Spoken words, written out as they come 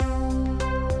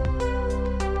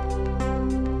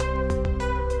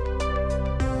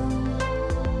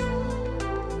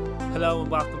Hello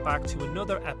and welcome back to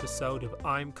another episode of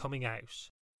I'm Coming Out,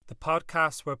 the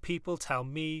podcast where people tell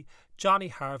me, Johnny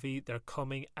Harvey, their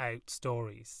coming out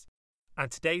stories. And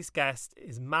today's guest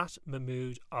is Matt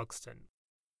Mahmood Ogston.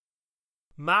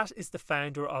 Matt is the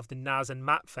founder of the Naz and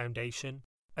Matt Foundation,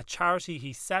 a charity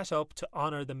he set up to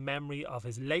honour the memory of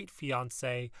his late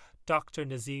fiancée, Dr.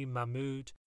 Nazeem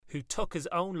Mahmood, who took his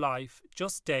own life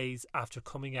just days after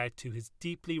coming out to his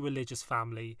deeply religious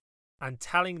family and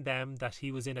telling them that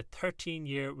he was in a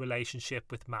 13-year relationship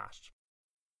with Matt.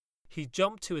 He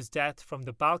jumped to his death from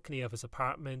the balcony of his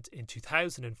apartment in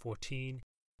 2014,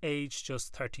 aged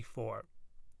just 34.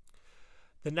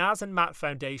 The Naz and Matt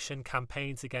Foundation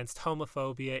campaigns against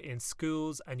homophobia in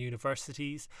schools and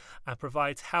universities and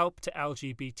provides help to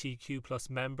LGBTQ+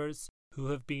 members who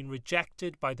have been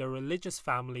rejected by their religious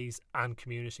families and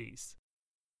communities.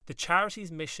 The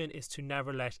charity's mission is to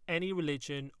never let any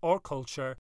religion or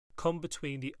culture come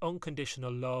between the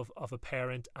unconditional love of a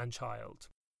parent and child.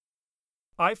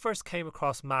 I first came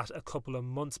across Matt a couple of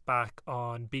months back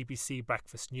on BBC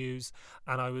Breakfast News,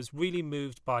 and I was really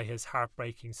moved by his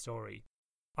heartbreaking story.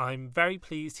 I'm very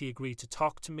pleased he agreed to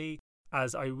talk to me,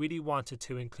 as I really wanted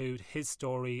to include his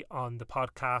story on the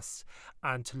podcast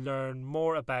and to learn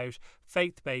more about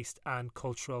faith-based and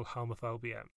cultural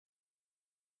homophobia.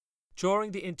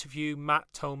 During the interview, Matt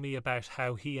told me about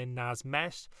how he and Naz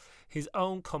met, his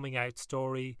own coming out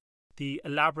story, the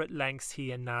elaborate lengths he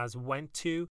and Naz went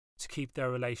to keep their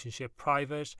relationship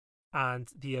private, and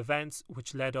the events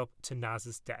which led up to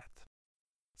Naz's death.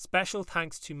 Special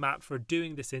thanks to Matt for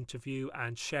doing this interview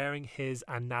and sharing his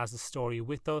and Naz's story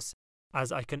with us,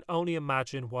 as I can only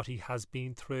imagine what he has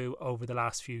been through over the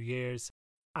last few years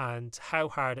and how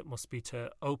hard it must be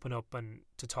to open up and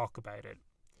to talk about it.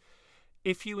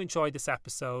 If you enjoyed this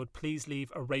episode, please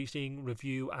leave a rating,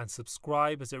 review and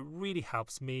subscribe, as it really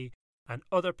helps me and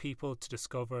other people to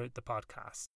discover the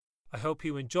podcast. I hope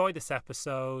you enjoy this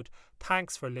episode.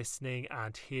 Thanks for listening,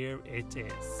 and here it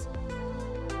is.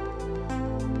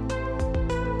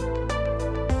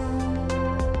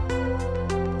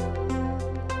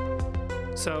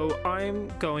 So I'm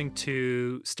going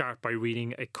to start by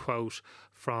reading a quote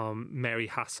from Mary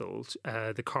Hasselt,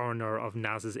 the coroner of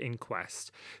Naz's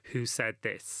inquest, who said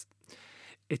this: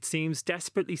 "It seems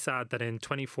desperately sad that in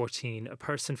 2014 a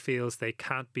person feels they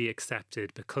can't be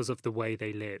accepted because of the way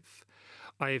they live.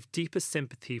 I have deepest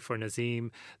sympathy for Nazeem,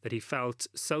 that he felt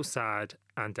so sad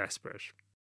and desperate."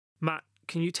 Matt,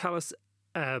 can you tell us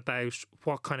about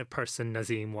what kind of person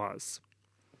Nazeem was?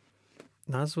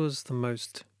 Naz was the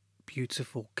most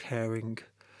beautiful, caring,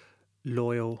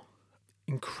 loyal,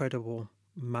 incredible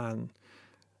man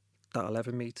that I'll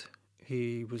ever meet.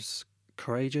 He was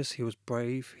courageous, he was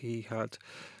brave, he had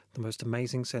the most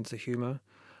amazing sense of humour,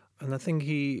 and the thing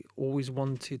he always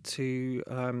wanted to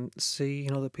see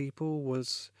in other people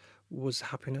was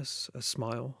happiness, a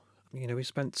smile. You know, he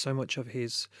spent so much of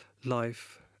his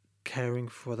life caring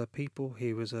for other people.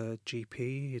 He was a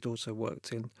GP, he'd also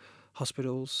worked in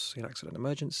hospitals, in accident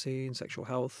emergency, in sexual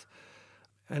health.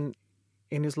 And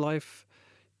in his life,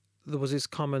 there was this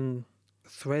common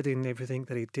thread in everything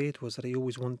that he did, was that he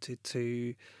always wanted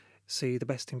to see the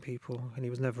best in people, and he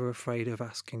was never afraid of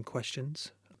asking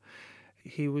questions.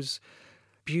 He was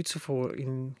beautiful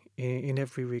in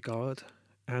every regard,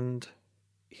 and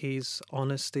his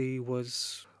honesty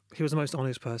was... he was the most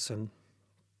honest person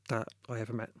that I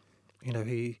ever met. You know,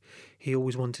 he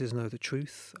always wanted to know the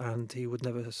truth, and he would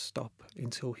never stop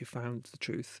until he found the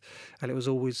truth. And it was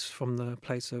always from the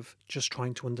place of just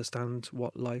trying to understand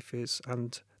what life is,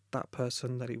 and that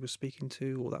person that he was speaking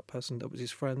to, or that person that was his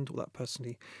friend, or that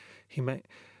person he met,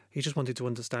 he just wanted to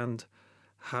understand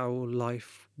how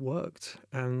life worked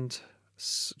and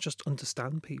just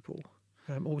understand people,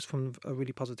 always from a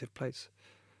really positive place.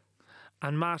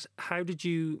 And Matt, how did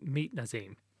you meet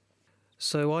Nazeem?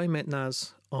 So I met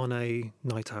Naz on a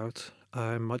night out.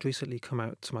 I'd recently come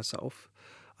out to myself.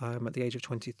 At the age of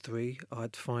 23,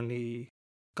 I'd finally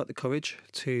got the courage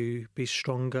to be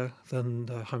stronger than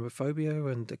the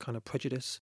homophobia and the kind of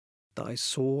prejudice that I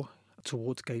saw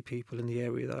towards gay people in the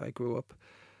area that I grew up.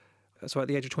 So at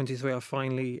the age of 23, I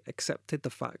finally accepted the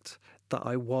fact that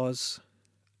I was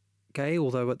gay,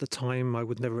 although at the time I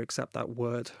would never accept that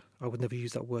word. I would never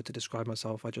use that word to describe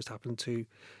myself. I just happened to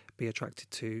be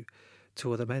attracted to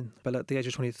other men. But at the age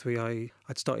of 23,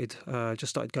 I'd started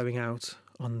going out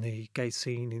on the gay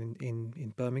scene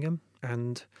in Birmingham,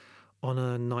 and on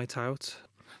a night out.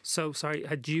 So, sorry,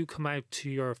 had you come out to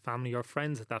your family or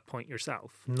friends at that point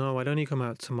yourself? No, I'd only come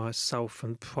out to myself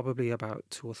and probably about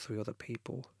 2 or 3 other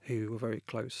people who were very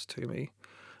close to me.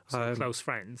 So close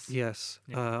friends? Yes.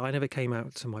 Yeah. I never came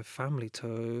out to my family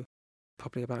till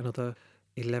probably about another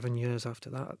 11 years after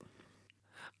that.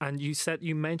 And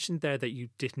you mentioned there that you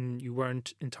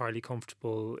weren't entirely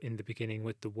comfortable in the beginning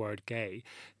with the word gay.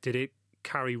 Did it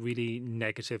carry really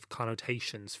negative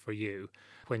connotations for you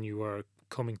when you were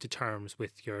coming to terms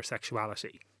with your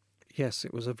sexuality? Yes,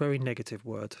 it was a very negative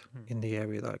word in the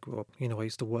area that I grew up. You know, I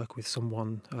used to work with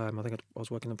someone. I think I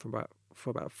was working with them for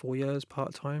about 4 years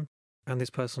part time, and this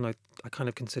person I kind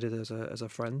of considered as a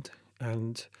friend.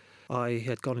 And I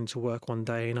had gone into work one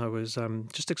day, and I was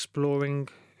just exploring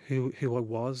who I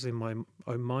was in my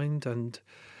own mind, and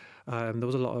there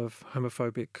was a lot of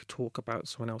homophobic talk about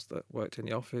someone else that worked in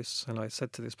the office. And I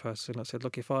said to this person, I said,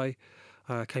 "Look, if I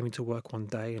came into work one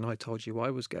day and I told you I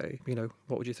was gay, you know,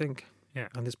 what would you think?" Yeah.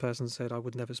 And this person said, "I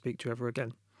would never speak to you ever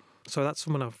again." So that's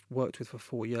someone I've worked with for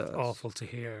 4 years. Awful to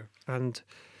hear. And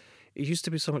it used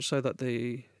to be so much so that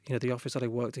the office that I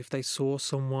worked, if they saw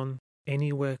someone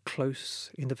anywhere close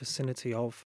in the vicinity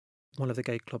of one of the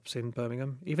gay clubs in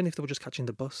Birmingham, even if they were just catching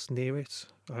the bus near it,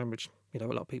 which, you know,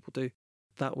 a lot of people do,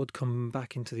 that would come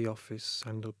back into the office,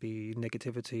 and there would be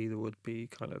negativity, there would be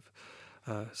kind of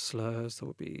slurs, there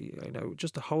would be, you know,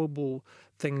 just a horrible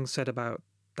thing said about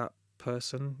that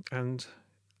person. And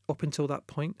up until that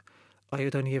point, I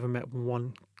had only ever met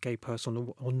one gay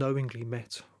person, or knowingly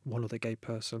met one other gay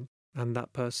person, and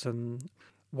that person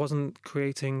wasn't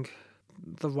creating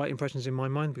the right impressions in my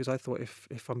mind, because I thought,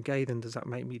 if I'm gay, then does that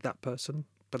make me that person?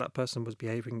 But that person was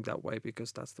behaving that way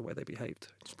because that's the way they behaved.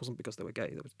 It wasn't because they were gay.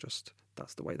 It was just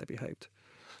that's the way they behaved.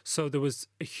 So there was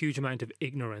a huge amount of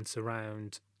ignorance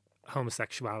around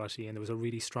homosexuality, and there was a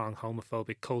really strong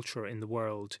homophobic culture in the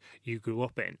world you grew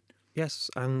up in. Yes,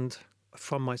 and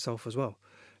from myself as well.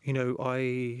 You know,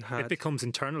 It becomes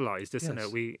internalized, isn't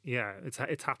Yes. it?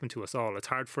 It's happened to us all. It's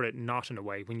hard for it not, in a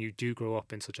way, when you do grow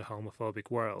up in such a homophobic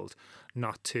world,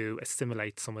 not to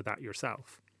assimilate some of that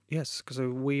yourself. Yes, because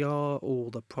we are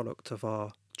all the product of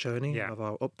our journey, Yeah. of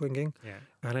our upbringing. Yeah.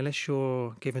 And unless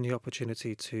you're given the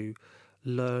opportunity to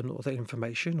learn other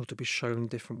information, or to be shown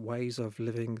different ways of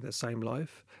living the same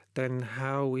life, then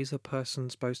how is a person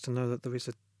supposed to know that there is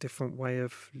a different way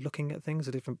of looking at things,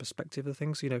 a different perspective of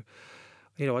things? You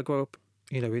know, I grew up,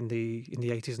 you know, in the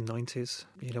 80s and 90s.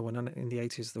 You know, when in the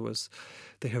 80s there was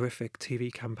the horrific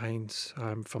TV campaigns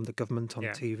from the government on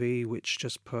Yeah. TV, which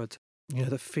just put, you know,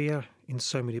 the fear in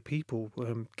so many people,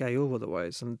 gay or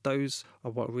otherwise. And those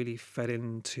are what really fed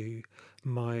into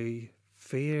my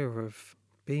fear of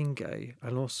being gay.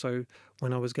 And also,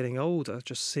 when I was getting older,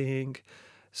 just seeing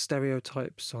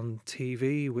stereotypes on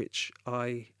TV, which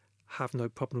I have no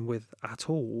problem with at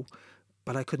all,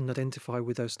 but I couldn't identify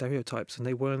with those stereotypes. And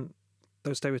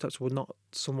those stereotypes were not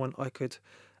someone I could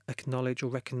acknowledge or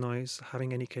recognise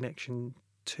having any connection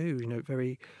to. You know,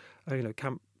 very,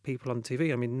 camp people on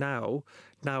TV. I mean, now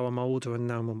I'm older, and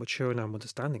now I'm more mature, and I'm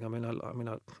understanding.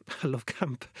 I love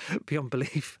camp beyond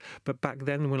belief. But back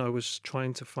then, when I was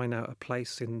trying to find out a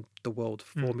place in the world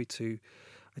for me to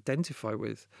identify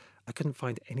with, I couldn't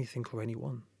find anything or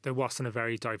anyone. There wasn't a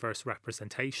very diverse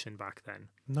representation back then.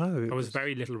 No, There was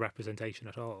very little representation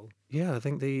at all. Yeah, I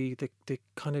think the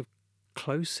kind of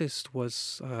closest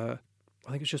was, I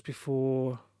think it was just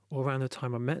before or around the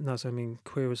time I met Naz. I mean,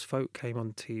 Queer as Folk came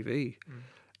on TV,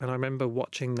 and I remember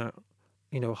watching that,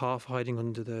 you know, half hiding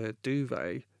under the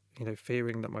duvet, you know,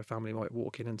 fearing that my family might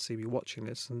walk in and see me watching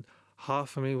this, and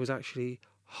half of me was actually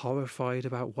horrified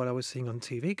about what I was seeing on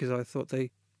TV, because I thought,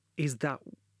 is that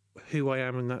who I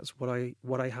am, and that's what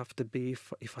I have to be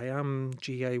if I am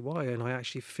GAY? And I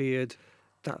actually feared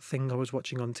that thing I was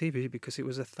watching on TV, because it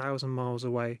was 1,000 miles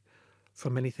away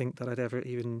from anything that I'd ever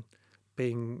even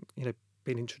been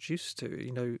introduced to.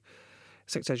 You know,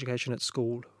 sex education at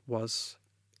school was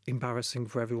embarrassing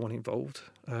for everyone involved.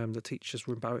 The teachers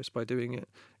were embarrassed by doing it,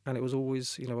 and it was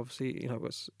always, you know, obviously, you know, it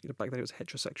was, you know, back then it was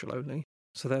heterosexual only.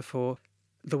 So therefore,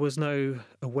 there was no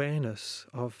awareness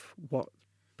of what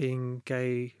being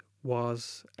gay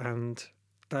was, and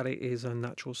that it is a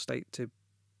natural state to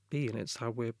be in. It's how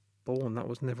we're born. That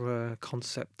was never a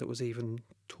concept that was even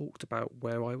talked about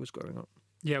where I was growing up.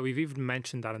 Yeah, we've even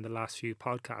mentioned that in the last few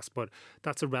podcasts, but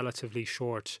that's a relatively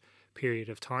short period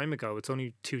of time ago. It's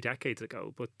only 2 decades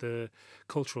ago, but the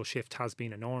cultural shift has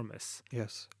been enormous.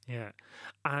 Yes. Yeah.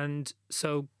 And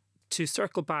so, to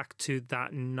circle back to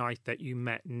that night that you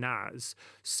met Naz,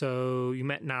 so you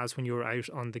met Naz when you were out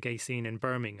on the gay scene in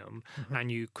Birmingham, and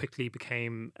you quickly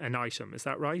became an item, is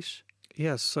that right?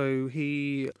 Yes, so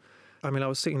I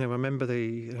was sitting there. I remember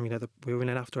we were in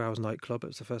an after-hours nightclub. It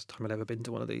was the first time I'd ever been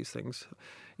to one of these things.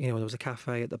 You know, there was a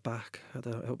cafe at the back,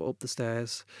 up the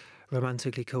stairs,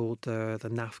 romantically called the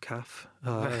NAF Caf.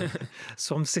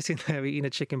 So I'm sitting there eating a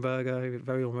chicken burger,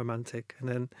 very unromantic. And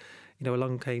then,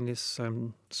 along came this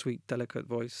sweet, delicate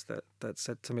voice that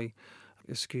said to me,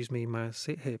 "Excuse me, may I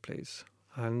sit here, please?"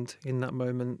 And in that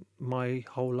moment, my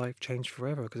whole life changed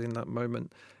forever, because in that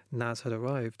moment, Naz had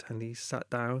arrived and he sat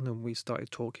down and we started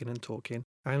talking and talking.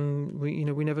 And we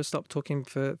never stopped talking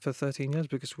for 13 years,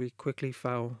 because we quickly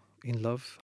fell in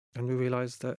love, and we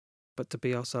realised that, but to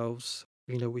be ourselves,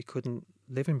 we couldn't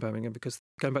live in Birmingham, because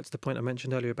going back to the point I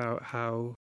mentioned earlier about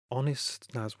how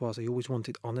honest Naz was, he always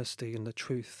wanted honesty, and the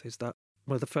truth is that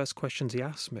one of the first questions he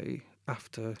asked me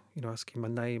after, asking my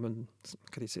name and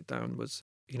could he sit down was,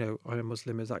 I'm a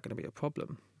Muslim, is that going to be a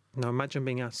problem? Now imagine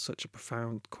being asked such a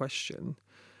profound question.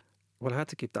 Well, I had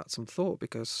to give that some thought,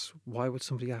 because why would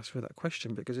somebody ask me that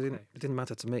question? Because it didn't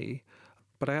matter to me,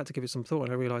 but I had to give it some thought,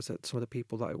 and I realised that some of the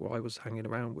people that I was hanging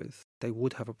around with, they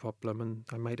would have a problem, and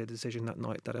I made a decision that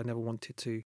night that I never wanted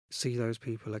to see those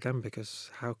people again,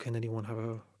 because how can anyone have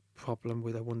a problem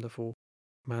with a wonderful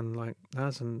man like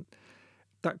Naz? And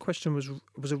that question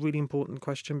was a really important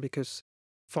question, because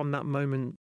from that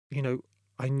moment,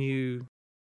 I knew,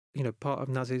 part of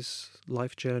Naz's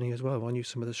life journey as well. I knew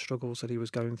some of the struggles that he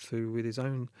was going through with his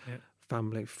own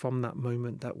family from that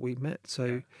moment that we met.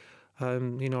 So,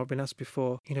 I've been asked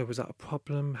before, was that a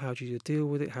problem? How did you deal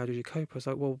with it? How did you cope? I was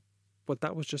like, well,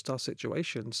 that was just our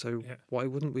situation. So why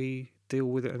wouldn't we deal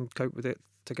with it and cope with it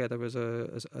together as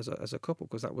a couple?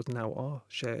 Because that was now our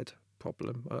shared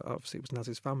problem. Obviously, it was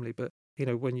Naz's family, but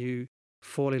when you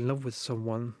fall in love with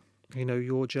someone,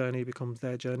 your journey becomes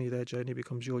their journey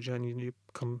becomes your journey, and you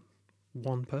become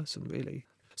one person, really.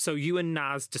 So you and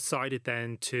Naz decided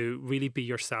then to really be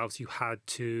yourselves. You had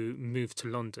to move to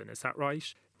London, is that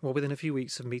right? Well, within a few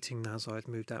weeks of meeting Naz, I'd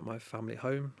moved out my family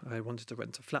home. I wanted to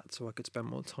rent a flat so I could spend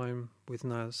more time with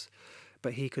Naz,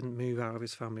 but he couldn't move out of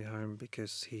his family home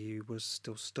because he was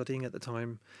still studying at the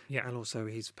time, and also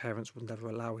his parents would never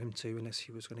allow him to unless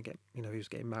he was going to get, he was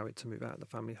getting married to move out of the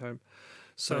family home.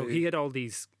 So he had all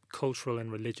these cultural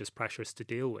and religious pressures to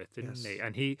deal with, didn't he?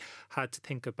 And he had to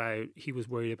think about, he was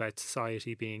worried about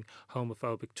society being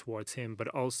homophobic towards him, but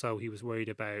also he was worried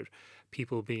about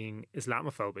people being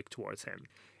Islamophobic towards him.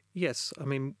 Yes, I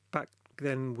mean, back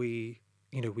then we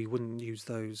wouldn't use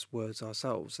those words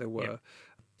ourselves. There were,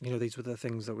 these were the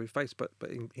things that we faced, but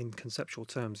in conceptual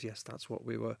terms, yes, that's what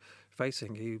we were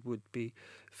facing. He would be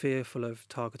fearful of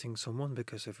targeting someone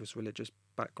because of his religious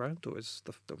background, or his,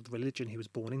 the religion he was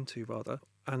born into, rather.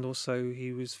 And also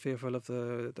he was fearful of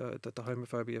the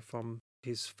homophobia from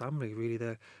his family, really,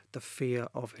 the fear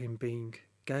of him being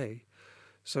gay.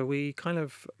 So we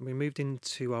moved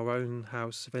into our own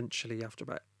house eventually after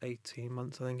about 18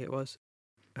 months, I think it was.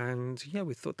 And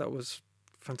we thought that was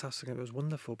fantastic and it was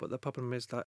wonderful. But the problem is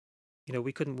that,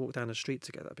 we couldn't walk down the street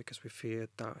together because we feared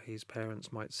that his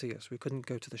parents might see us. We couldn't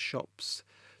go to the shops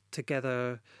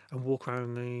together and walk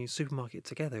around the supermarket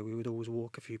together. We would always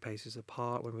walk a few paces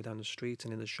apart when we were down the street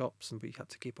and in the shops, and we had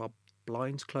to keep our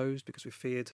blinds closed because we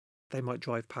feared they might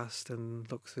drive past and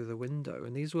look through the window.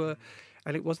 And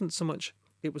and it wasn't so much,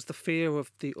 it was the fear of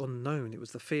the unknown. It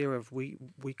was the fear of we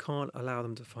can't allow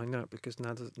them to find out, because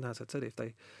Naz had said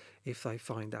if they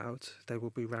find out, they will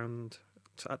be round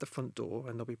at the front door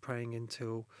and they'll be praying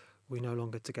until we're no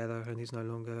longer together and he's no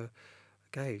longer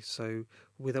gay. So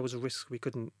there was a risk we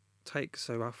couldn't take.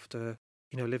 So after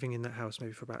living in that house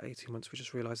maybe for about 18 months, we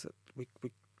just realised that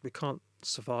we can't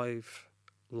survive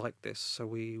like this. So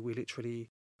we literally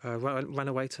ran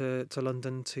away to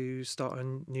London to start a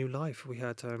new life. We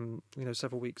had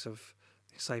several weeks of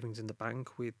savings in the bank.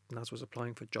 Naz was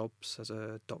applying for jobs as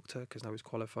a doctor because now he's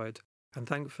qualified, and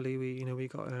thankfully we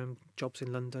got jobs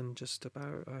in London just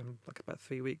about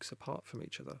 3 weeks apart from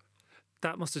each other.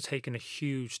 That must have taken a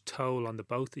huge toll on the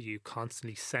both of you,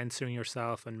 constantly censoring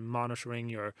yourself and monitoring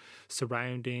your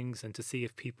surroundings and to see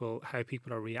how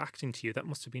people are reacting to you. That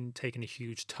must have been taking a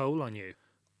huge toll on you.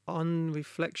 On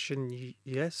reflection,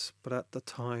 yes, but at the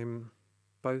time,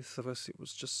 both of us, it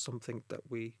was just something that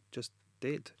we just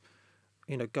did.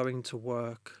 Going to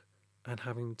work and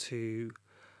having to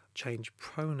change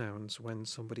pronouns when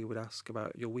somebody would ask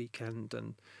about your weekend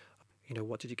and,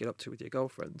 what did you get up to with your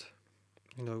girlfriend?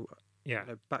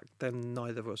 Back then,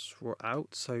 neither of us were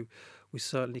out, so we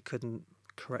certainly couldn't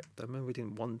correct them, and we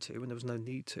didn't want to, and there was no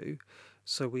need to.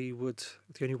 So the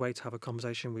only way to have a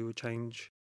conversation, we would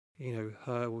change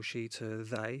her or she to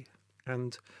they,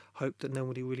 and hope that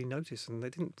nobody really noticed. And they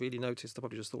didn't really notice. They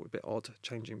probably just thought it was a bit odd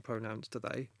changing pronouns to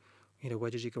they. Where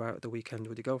did you go out at the weekend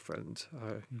with your girlfriend?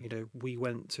 We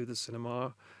went to the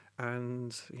cinema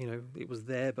and, it was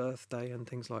their birthday and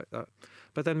things like that.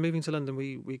 But then moving to London,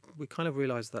 we kind of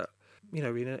realised that,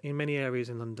 in many areas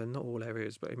in London, not all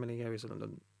areas, but in many areas of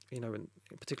London, and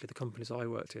particularly the companies I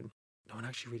worked in, no one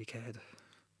actually really cared.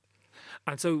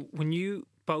 And so when you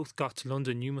both got to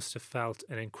London, you must have felt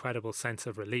an incredible sense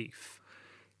of relief.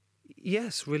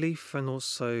 Yes, relief and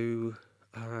also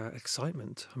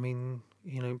excitement. I mean,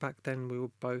 back then we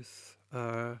were both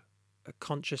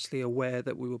consciously aware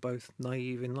that we were both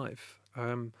naive in life.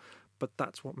 But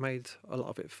that's what made a lot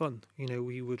of it fun.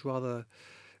 We would rather,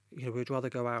 we'd rather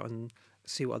go out and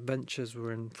see what adventures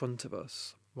were in front of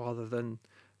us rather than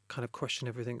kind of question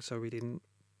everything so we didn't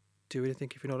do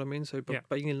anything, if you know what I mean. So, but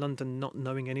being in London, not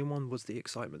knowing anyone was the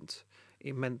excitement.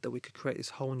 It meant that we could create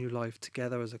this whole new life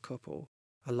together as a couple,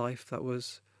 a life that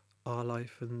was our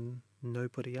life and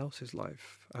nobody else's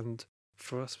life. And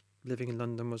for us, living in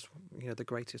London was, the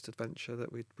greatest adventure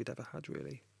that we'd ever had,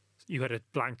 really. You had a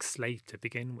blank slate to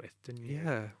begin with, didn't you?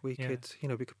 Yeah, we could,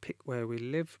 we could pick where we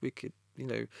lived. We could,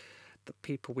 the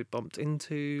people we bumped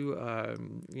into,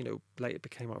 later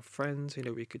became our friends.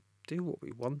 We could do what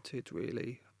we wanted,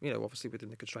 really. Obviously within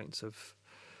the constraints of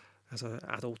as an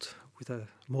adult with a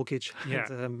mortgage,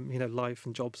 and, life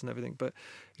and jobs and everything. But,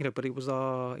 but it was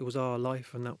our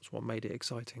life, and that was what made it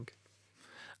exciting.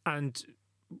 And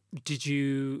did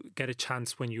you get a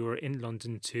chance when you were in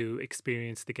London to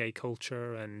experience the gay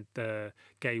culture and the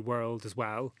gay world as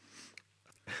well?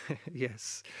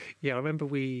 Yes. Yeah, I remember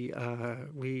we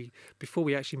before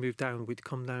we actually moved down, we'd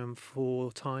come down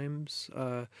 4 times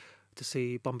to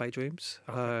see Bombay Dreams,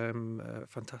 a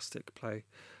fantastic play,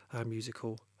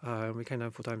 musical. We came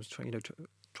down 4 times, trying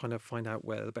to find out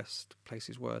where the best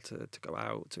places were to go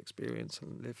out, to experience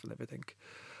and live and everything.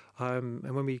 And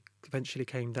when we eventually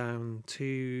came down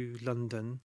to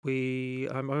London, I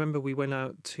remember we went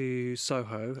out to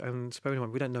Soho, and bear in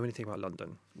mind, we don't know anything about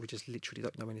London. We just literally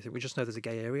don't know anything. We just know there's a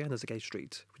gay area and there's a gay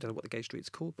street. We don't know what the gay street's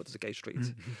called, but there's a gay street.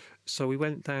 Mm-hmm. So we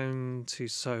went down to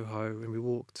Soho and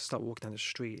we started walking down the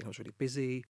street, and it was really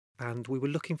busy. And we were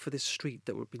looking for this street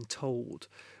that we'd been told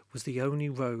was the only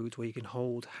road where you can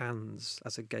hold hands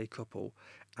as a gay couple,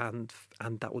 and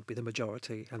that would be the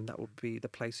majority, and that would be the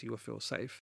place you would feel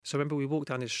safe. So I remember we walked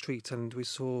down this street and we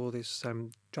saw this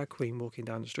drag queen walking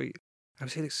down the street. I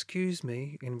said, "Excuse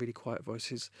me," in really quiet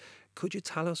voices, "could you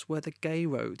tell us where the gay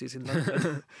road is in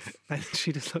London?" And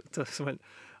she just looked at us and went,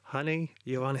 "Honey,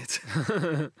 you're on it."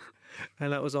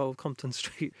 And that was Old Compton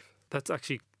Street. That's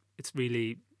actually, it's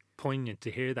really poignant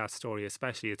to hear that story,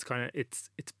 especially. It's kind of, it's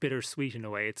bittersweet in a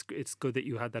way. It's good that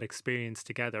you had that experience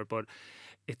together, but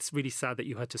it's really sad that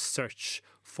you had to search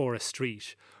for a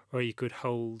street where you could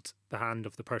hold the hand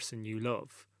of the person you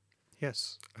love.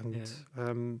 Yes, and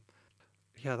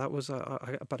that was.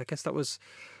 But I guess that was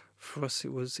for us.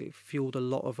 It fueled a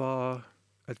lot of our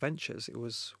adventures. It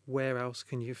was, where else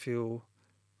can you feel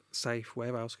safe?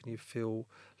 Where else can you feel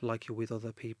like you're with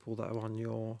other people that are on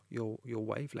your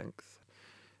wavelength?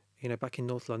 Back in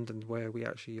North London, where we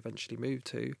actually eventually moved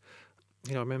to.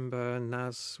 I remember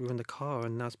Naz. We were in the car,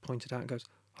 and Naz pointed out and goes,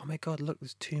 "Oh my God, look,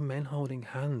 there's 2 men holding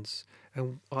hands."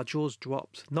 And our jaws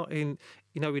dropped. Not in,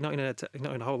 we're not in a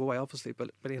horrible way, obviously,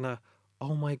 but in a,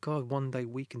 oh my God, one day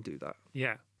we can do that.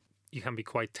 Yeah. You can be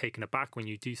quite taken aback when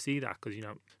you do see that, because you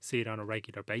don't see it on a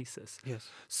regular basis. Yes.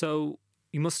 So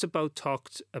you must have both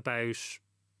talked about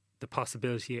the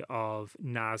possibility of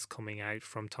Naz coming out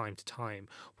from time to time.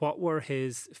 What were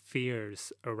his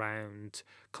fears around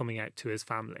coming out to his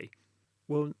family?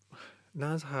 Well,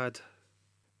 Naz had...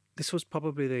 This was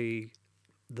probably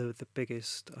the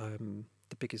biggest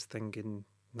thing in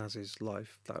Naz's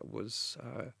life that was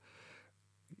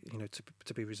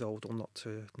to be resolved, or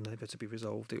never to be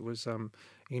resolved. It was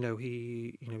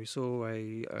he saw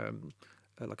a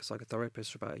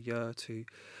psychotherapist for about a year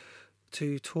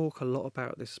to talk a lot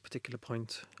about this particular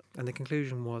point, and the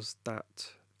conclusion was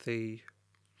that the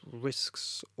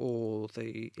risks or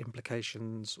the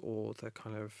implications or the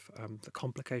kind of the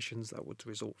complications that would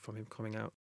result from him coming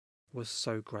out was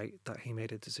so great that he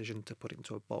made a decision to put it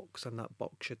into a box, and that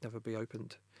box should never be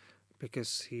opened,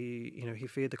 because he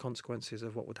feared the consequences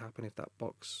of what would happen if that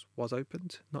box was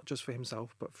opened, not just for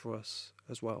himself but for us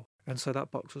as well. And so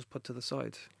that box was put to the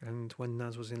side, and when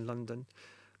Naz was in London,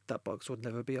 that box would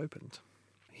never be opened.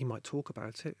 He might talk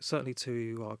about it, certainly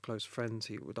to our close friends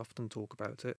he would often talk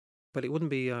about it, but it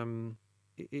wouldn't be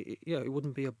it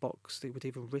wouldn't be a box that would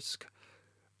even risk.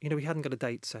 He hadn't got a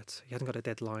date set, he hadn't got a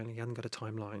deadline, he hadn't got a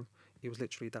timeline. It was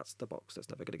literally, that's the box that's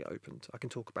never going to get opened. I can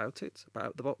talk about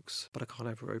the box, but I can't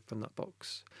ever open that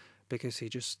box, because he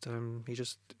just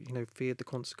feared the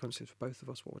consequences for both of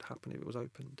us, what would happen if it was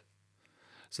opened.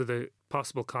 So the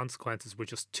possible consequences were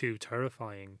just too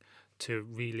terrifying to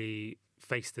really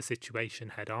face the situation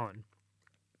head on.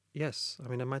 Yes, I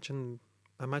mean, imagine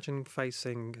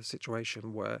facing a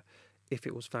situation where, if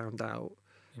it was found out,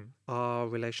 our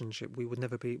relationship, we would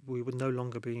no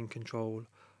longer be in control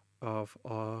of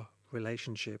our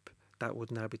relationship that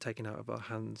would now be taken out of our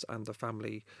hands, and the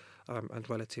family and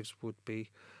relatives would be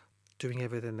doing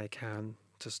everything they can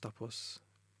to stop us.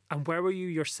 And where were you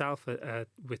yourself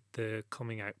with the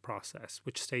coming out process?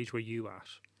 Which stage were you at?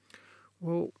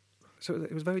 Well, so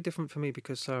it was very different for me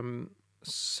because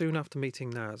soon after meeting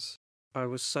Naz, I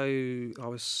was so in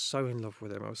love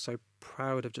with him. I was so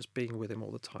proud of just being with him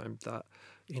all the time that,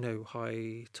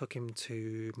 I took him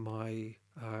to my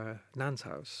nan's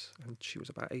house, and she was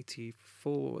about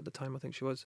 84 at the time, I think she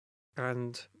was.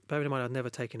 And bearing in mind, I'd never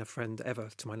taken a friend ever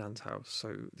to my nan's house,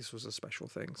 so this was a special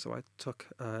thing. So I took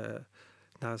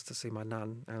Naz to see my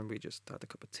nan, and we just had a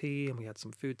cup of tea and we had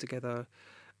some food together,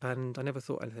 and I never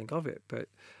thought anything of it. But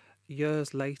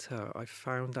years later, I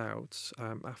found out,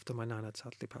 after my nan had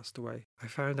sadly passed away, I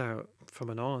found out from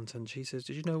an aunt, and she says,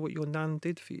 "Did you know what your nan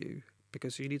did for you?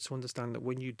 Because you need to understand that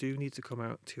when you do need to come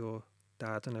out to your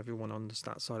dad and everyone on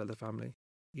that side of the family,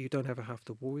 you don't ever have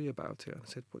to worry about it." And I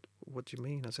said, what do you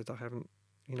mean? I said, I haven't,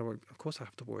 of course I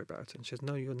have to worry about it. And she says,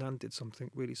 no, your nan did something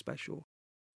really special.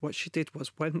 What she did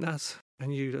was, when Naz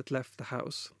and you had left the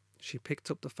house, she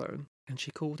picked up the phone and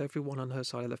she called everyone on her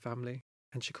side of the family.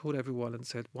 And she called everyone and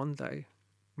said, one day,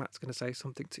 Matt's going to say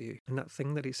something to you. And that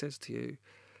thing that he says to you,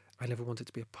 I never wanted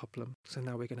to be a problem. So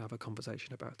now we're going to have a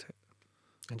conversation about it.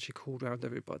 And she called round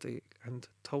everybody and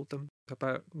told them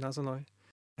about Naz and I.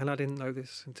 And I didn't know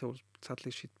this until,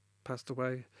 sadly, she passed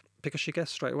away. Because she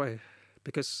guessed straight away.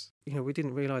 Because, we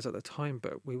didn't realise at the time,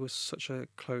 but we were such a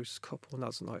close couple,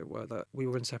 Naz and I were, that we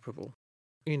were inseparable.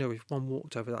 If one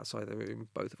walked over that side of the room,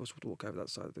 both of us would walk over that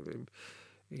side of the room.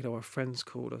 Our friends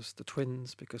called us the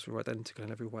twins because we were identical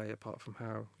in every way, apart from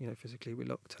how, physically we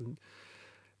looked.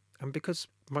 And because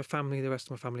my family, the rest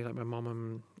of my family, like my mum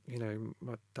and,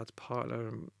 my dad's partner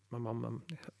and my mum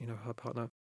and, her partner,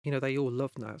 they all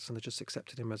loved Naz, and they just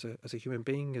accepted him as a human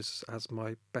being, as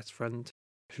my best friend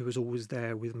who was always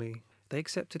there with me. They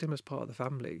accepted him as part of the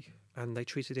family, and they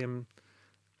treated him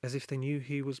as if they knew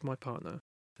he was my partner.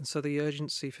 And so the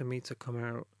urgency for me to come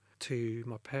out to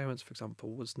my parents, for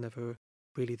example, was never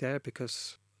really there,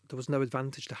 because there was no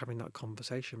advantage to having that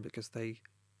conversation, because they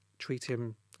treat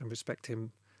him and respect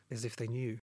him as if they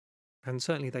knew. And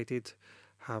certainly they did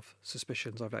have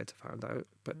suspicions, I've later found out,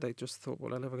 but they just thought,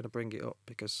 well, I'm never going to bring it up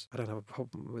because I don't have a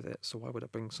problem with it, so why would I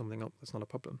bring something up that's not a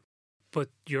problem? But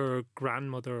your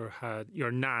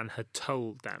nan had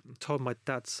told them? Told my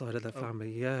dad's side of the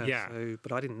family, yeah. Yeah. So,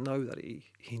 but I didn't know that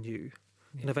he knew.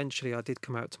 Yeah. And eventually I did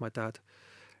come out to my dad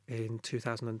in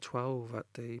 2012 at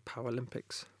the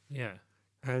Paralympics. Yeah.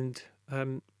 And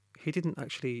he didn't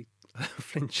actually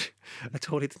flinch at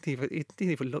all. He didn't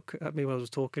even look at me when I was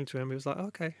talking to him. He was like,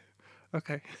 okay.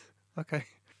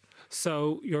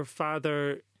 So your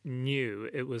father knew.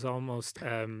 It was almost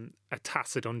a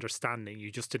tacit understanding. You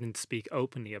just didn't speak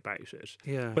openly about it.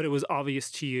 Yeah. But it was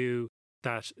obvious to you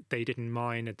that they didn't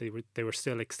mind, and they were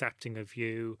still accepting of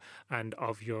you and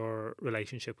of your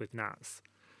relationship with Naz.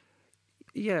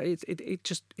 Yeah, it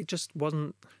just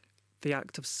wasn't the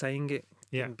act of saying it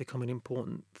didn't become an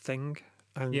important thing.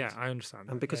 And yeah, I understand.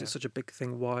 And because it's such a big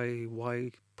thing,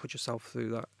 why put yourself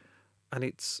through that? And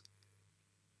it's,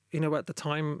 at the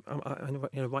time,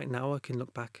 right now I can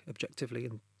look back objectively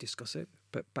and discuss it,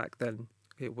 but back then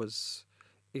it was,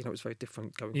 it was very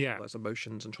different, going through those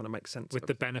emotions and trying to make sense with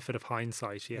the benefit of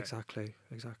hindsight. Yeah, exactly.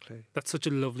 That's such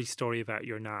a lovely story about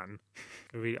your nan.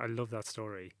 I love that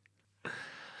story.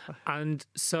 And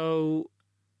so,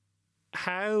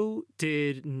 how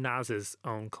did Naz's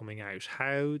own coming out?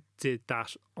 How did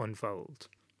that unfold?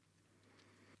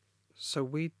 So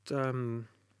we'd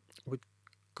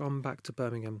gone back to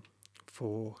Birmingham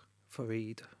for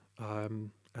Eid,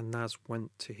 and Naz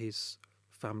went to his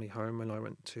family home, and I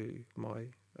went to my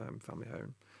family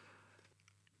home.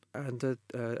 And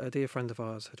a dear friend of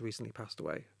ours had recently passed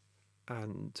away,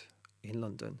 and in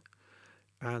London,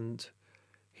 and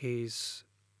his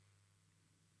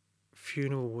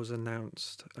funeral was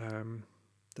announced.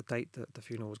 The date that the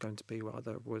funeral was going to be,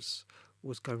 rather, was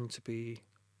going to be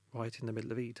right in the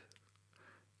middle of Eid,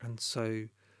 and so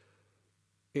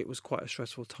it was quite a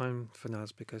stressful time for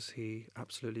Naz, because he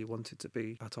absolutely wanted to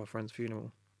be at our friend's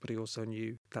funeral, but he also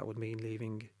knew that would mean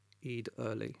leaving Eid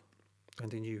early,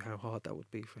 and he knew how hard that would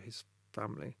be for his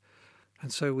family.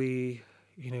 And so we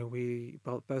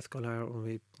both got out, and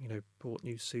we, bought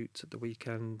new suits at the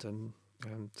weekend and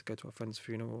to go to our friend's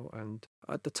funeral. And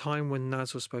at the time when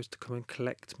Naz was supposed to come and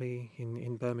collect me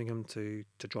in Birmingham to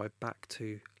drive back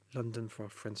to London for our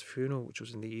friend's funeral, which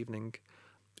was in the evening,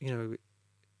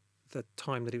 the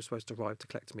time that he was supposed to arrive to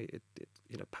collect me,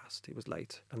 it passed. It was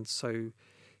late. And so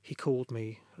he called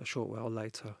me a short while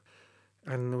later,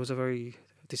 and there was a very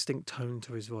distinct tone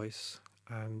to his voice.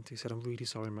 And he said, "I'm really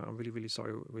sorry, Matt. I'm really, really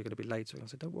sorry. We're going to be late." And I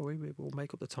said, "Don't worry, we'll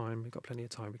make up the time. We've got plenty of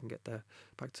time. We can get there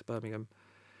back to Birmingham."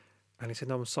 And he said,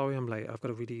 "No, I'm sorry I'm late. I've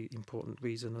got a really important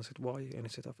reason." I said, "Why?" And he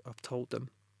said, I've told them."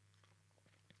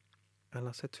 And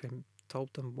I said to him,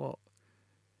 "Told them what?"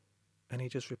 And he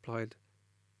just replied,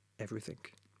 "Everything."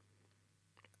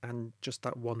 And just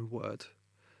that one word,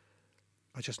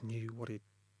 I just knew what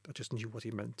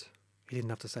he meant. He didn't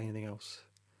have to say anything else.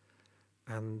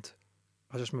 And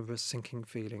I just remember a sinking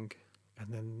feeling.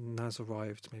 And then Naz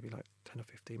arrived maybe like 10 or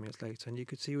 15 minutes later, and you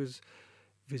could see he was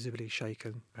visibly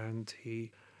shaken. And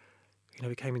he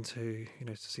came into,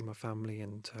 to see my family,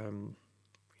 and,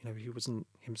 he wasn't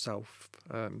himself.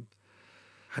 And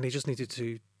he just needed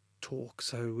to talk.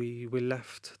 So we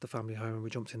left the family home, and we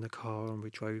jumped in the car, and we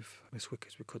drove as quick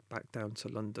as we could back down to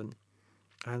London.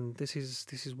 And this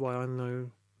is why I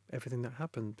know everything that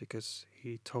happened, because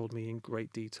he told me in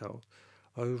great detail,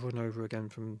 over and over again,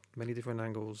 from many different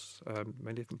angles,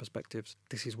 many different perspectives.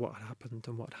 This is what had happened,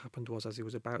 and what happened was, as he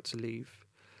was about to leave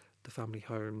the family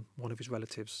home, one of his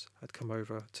relatives had come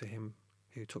over to him,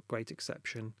 who took great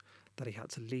exception that he had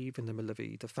to leave in the middle of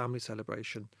the family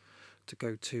celebration to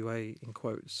go to in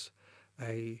quotes,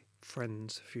 a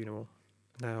friend's funeral.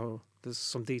 Now, there's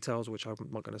some details which I'm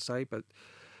not going to say, but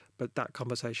that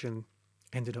conversation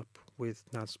ended up with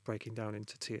Naz breaking down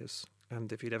into tears.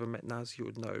 And if you'd ever met Naz, you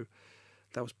would know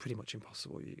that was pretty much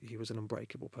impossible. He was an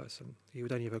unbreakable person. He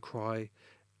would only ever cry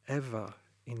ever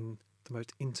in the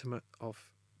most intimate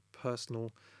of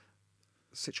personal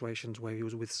situations where he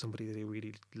was with somebody that he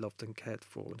really loved and cared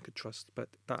for and could trust. But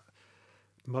that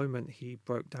moment, he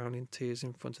broke down in tears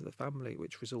in front of the family,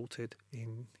 which resulted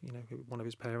in, one of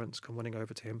his parents come running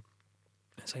over to him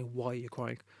and saying, "Why are you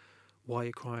crying? Why are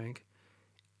you crying?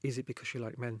 Is it because you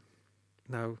like men?"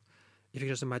 Now, if you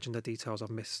just imagine the details I've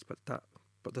missed,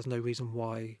 but there's no reason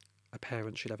why a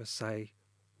parent should ever say,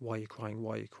 "Why are you crying?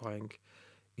 Why are you crying?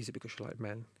 Is it because you like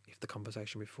men?" if the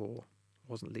conversation before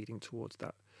wasn't leading towards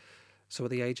that. So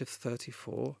at the age of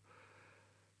 34,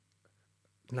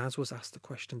 Naz was asked the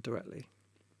question directly,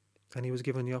 and he was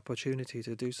given the opportunity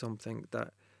to do something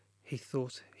that he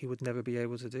thought he would never be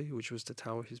able to do, which was to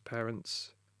tell his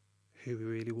parents who he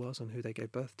really was and who they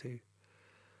gave birth to.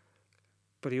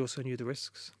 But he also knew the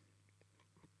risks.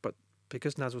 But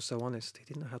because Naz was so honest, he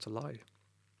didn't know how to lie.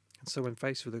 And so when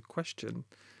faced with a question,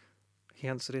 he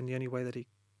answered in the only way that he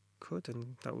could,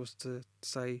 and that was to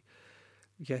say,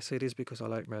 "Yes, it is because I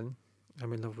like men.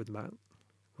 I'm in love with Matt.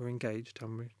 We're engaged,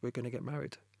 and we're going to get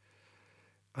married."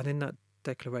 And in that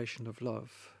declaration of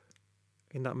love,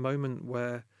 in that moment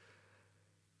where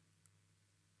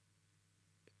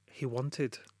he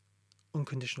wanted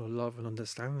unconditional love and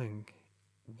understanding,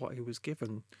 what he was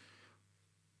given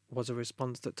was a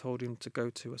response that told him to go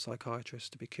to a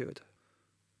psychiatrist to be cured.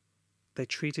 They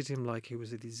treated him like he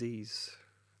was a disease,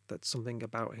 that something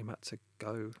about him had to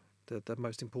go, the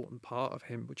most important part of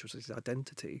him, which was his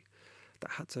identity,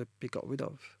 that had to be got rid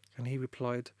of. And he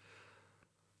replied,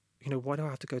 "Why do I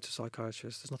have to go to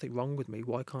psychiatrists? There's nothing wrong with me.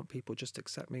 Why can't people just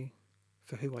accept me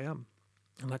for who I am?"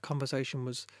 And that conversation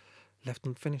was left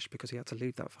unfinished because he had to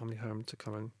leave that family home to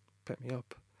come and pick me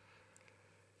up.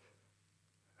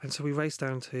 And so we raced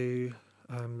down to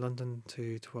London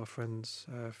to our friend's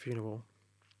funeral,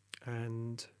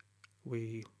 and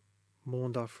we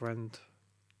mourned our friend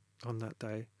on that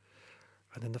day.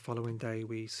 And then the following day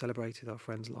we celebrated our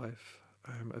friend's life,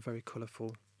 a very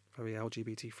colourful, very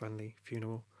LGBT-friendly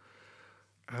funeral.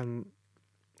 And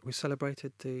we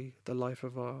celebrated the life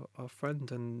of our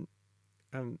friend,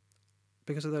 and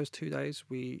because of those 2 days,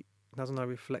 Naz and I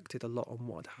reflected a lot on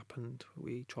what had happened.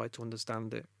 We tried to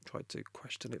understand it, tried to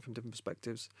question it from different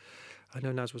perspectives. I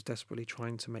know Naz was desperately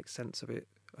trying to make sense of it,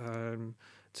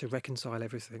 to reconcile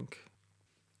everything.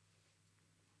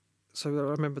 So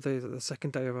I remember the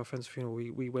second day of our friend's funeral,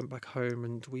 we went back home,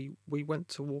 and we went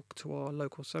to walk to our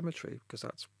local cemetery, because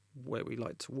that's where we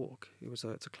like to walk. It's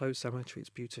a closed cemetery. It's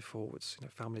beautiful. It's,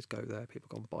 families go there. People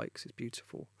go on bikes. It's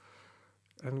beautiful.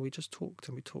 And we just talked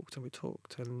and we talked and we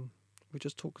talked, and we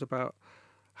just talked about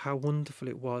how wonderful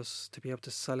it was to be able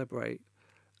to celebrate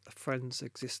a friend's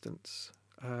existence,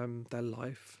 their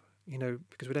life.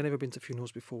 Because we'd never been to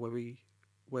funerals before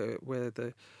where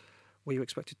you're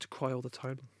expected to cry all the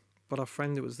time. But our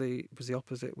friend, it was the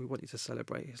opposite. We wanted to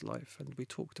celebrate his life, and we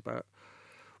talked about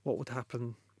what would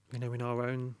happen, in our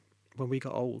own, when we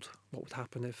got old. What would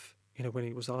happen if, when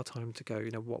it was our time to go?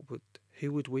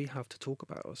 Who would we have to talk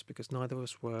about us? Because neither of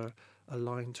us were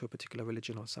aligned to a particular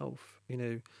religion ourselves.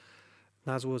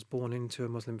 Naz was born into a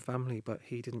Muslim family, but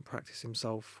he didn't practice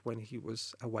himself when he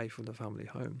was away from the family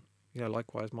home.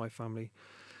 Likewise, my family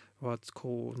what I'd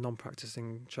call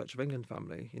non-practicing Church of England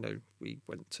family. You know, we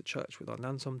went to church with our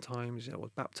nan sometimes, you know,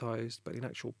 was baptised, but in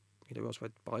actual, you know, we also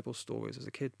read Bible stories as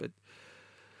a kid, but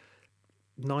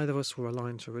neither of us were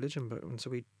aligned to religion. And so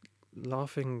we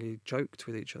laughingly joked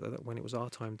with each other that when it was our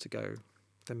time to go,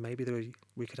 then maybe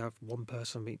we could have one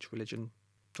person from each religion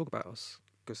talk about us,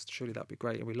 because surely that'd be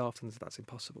great. And we laughed and said, that's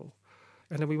impossible.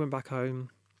 And then we went back home,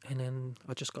 and then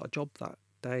I just got a job that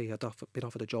day. I'd been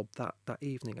offered a job that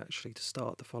evening, actually, to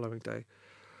start the following day.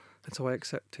 And so I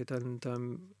accepted, and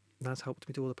Naz helped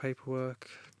me do all the paperwork.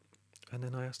 And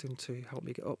then I asked him to help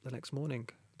me get up the next morning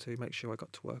to make sure I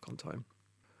got to work on time.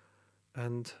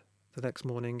 And the next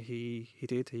morning he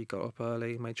did. He got up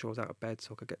early, made sure I was out of bed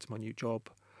so I could get to my new job.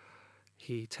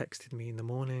 He texted me in the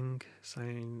morning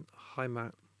saying, "Hi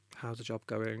Matt, how's the job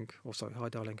going?" Or sorry, "Hi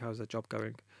darling, how's the job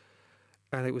going?"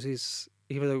 And it was his,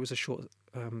 even though it was a short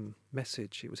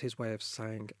message, it was his way of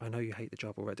saying, "I know you hate the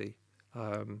job already,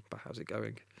 but how's it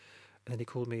going?" And then he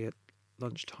called me at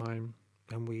lunchtime,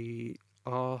 and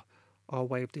our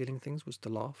way of dealing things was to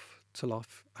laugh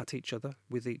at each other,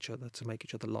 with each other, to make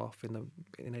each other laugh in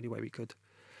any way we could.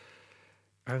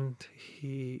 And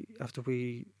he, after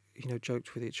we, you know,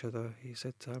 joked with each other, he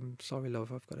said, "Sorry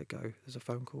love, I've got to go. There's a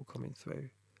phone call coming through."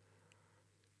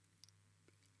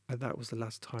 And that was the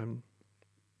last time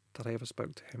that I ever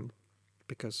spoke to him,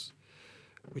 because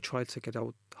we tried to get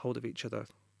hold of each other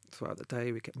throughout the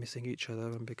day. We kept missing each other,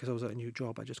 and because I was at a new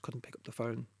job, I just couldn't pick up the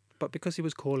phone. But because he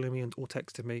was calling me or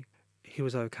texting me, he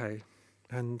was okay,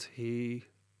 and he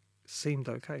seemed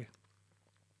okay.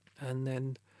 And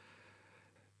then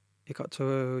it got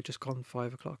to just gone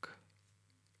 5 o'clock,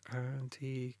 and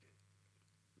he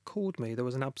called me. There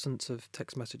was an absence of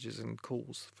text messages and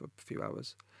calls for a few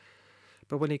hours,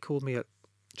 but when he called me at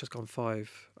just gone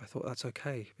 5, I thought that's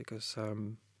okay, because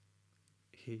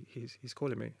he's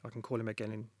calling me. I can call him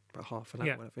again in about half an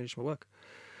hour when I finish my work.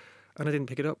 And I didn't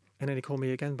pick it up. And then he called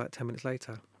me again about 10 minutes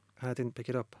later, and I didn't pick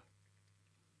it up.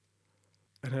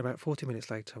 And then about 40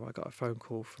 minutes later, I got a phone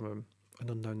call from an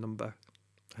unknown number,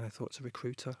 and I thought, it's a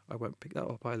recruiter. I won't pick that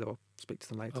up either. I'll speak to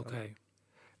them later. Okay.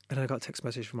 And I got a text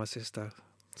message from my sister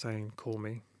saying, "Call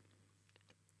me."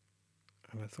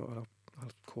 And I thought,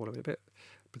 I'll call her in a bit.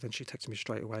 But then she texted me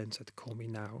straight away and said, "Call me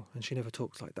now." And she never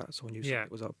talks like that, so I knew something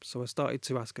was up. So I started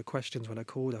to ask her questions when I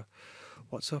called her.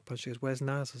 "What's up?" And she goes, "Where's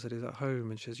Naz?" I said, "He's at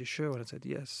home." And she says, "You sure?" And I said,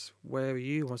 "Yes." "Where are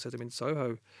you?" And I said, "I'm in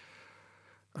Soho."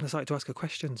 And I started to ask her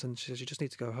questions, and she says, "You just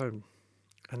need to go home."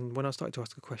 And when I started to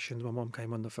ask her questions, my mum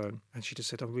came on the phone, and she just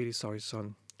said, "I'm really sorry,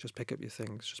 son. Just pick up your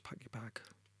things, just pack your bag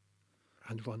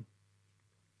and run."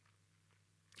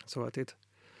 So I did.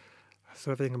 I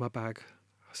threw everything in my bag.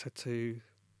 I said to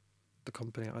the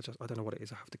company, I don't know what it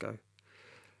is, I have to go.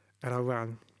 And I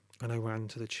ran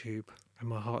to the tube, and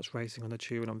my heart's racing on the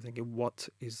tube, and I'm thinking, what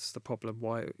is the problem?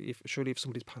 Why? Surely if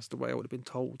somebody's passed away, I would have been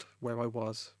told where I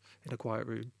was in a quiet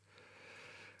room.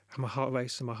 And my heart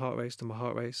raced, and my heart raced, and my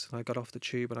heart raced, and I got off the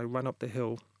tube, and I ran up the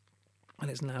hill, and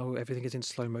it's now, everything is in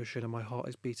slow motion, and my heart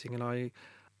is beating, and I'd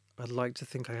like to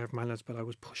think I have manners, but I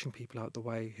was pushing people out the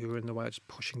way who were in the way, just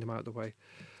pushing them out the way.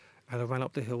 And I ran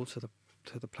up the hill to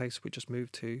the place we just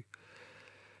moved to.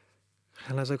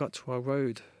 And as I got to our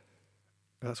road,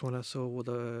 that's when I saw all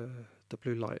the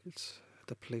blue lights,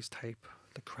 the police tape,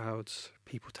 the crowds,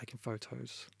 people taking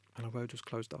photos, and our road was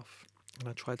closed off. And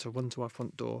I tried to run to our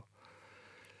front door,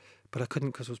 but I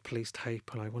couldn't because it was police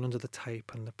tape, and I went under the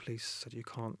tape, and the police said, "You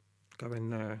can't go in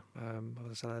there."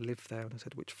 I said, "I live there." And I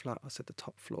said, "Which flat?" I said, "The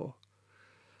top floor."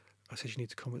 I said, "You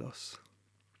need to come with us."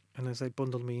 And as they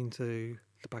bundled me into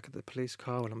the back of the police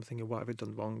car, and I'm thinking, what have I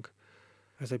done wrong?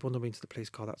 As they bundled me into the police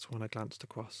car, that's when I glanced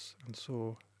across and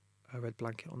saw a red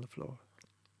blanket on the floor.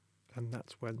 And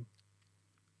that's when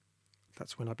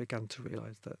I began to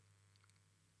realise that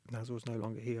Naz was no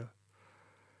longer here.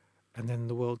 And then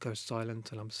the world goes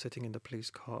silent, and I'm sitting in the police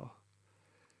car,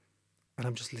 and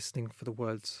I'm just listening for the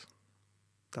words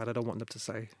that I don't want them to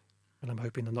say, and I'm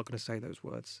hoping they're not going to say those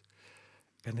words.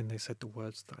 And then they said the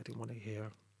words that I didn't want to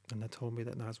hear, and they told me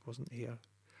that Naz wasn't here.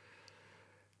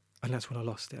 And that's when I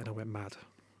lost it, and I went mad.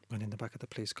 And in the back of the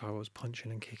police car, I was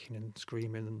punching and kicking and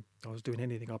screaming, and I was doing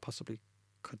anything I possibly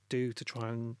could do to try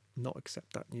and not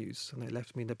accept that news. And they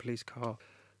left me in the police car.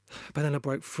 But then I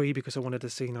broke free because I wanted to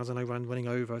see Naz, and I ran running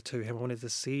over to him. I wanted to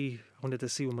see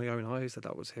with my own eyes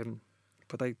that was him.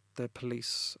 But the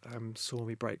police saw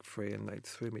me break free, and they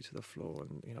threw me to the floor,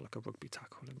 and like a rugby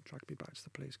tackle, and dragged me back to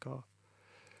the police car.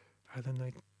 And then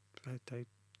they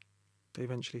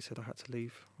eventually said I had to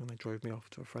leave, and they drove me off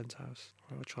to a friend's house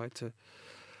where I tried to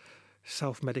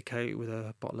self-medicate with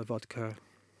a bottle of vodka,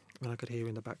 and I could hear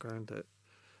in the background that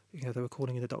they were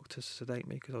calling in the doctors to sedate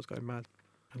me because I was going mad,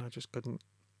 and I just couldn't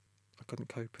I couldn't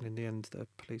cope, and in the end, the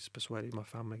police persuaded my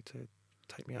family to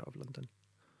take me out of London.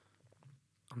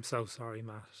 I'm so sorry,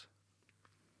 Matt.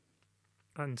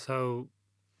 And so,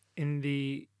 in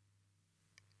the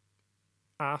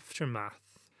aftermath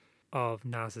of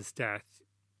Naz's death,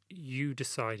 you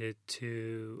decided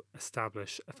to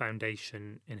establish a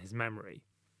foundation in his memory.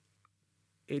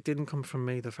 It didn't come from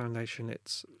me, the foundation.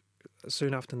 It's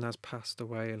soon after Naz passed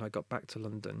away and I got back to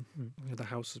London. The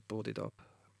house was boarded up.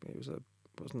 It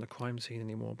wasn't a crime scene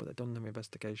anymore, but they'd done their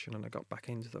investigation and I got back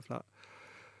into the flat.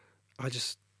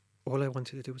 All I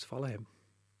wanted to do was follow him.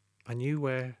 I knew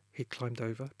where he'd climbed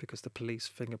over because the police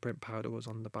fingerprint powder was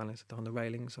on the banister, on the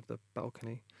railings of the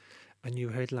balcony. I knew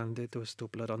where he'd landed. There was still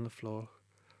blood on the floor.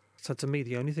 So to me,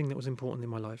 the only thing that was important in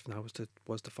my life now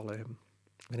was to follow him.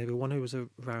 And everyone who was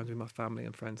around with my family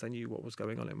and friends, they knew what was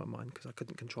going on in my mind because I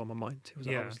couldn't control my mind. It was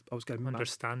I was going mad.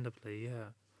 Understandably, yeah.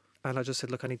 And I just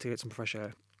said, look, I need to get some fresh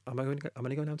air. I'm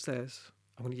only going downstairs.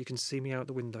 You can see me out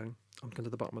the window. I'm going to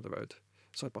the bottom of the road.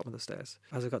 So bottom of the stairs.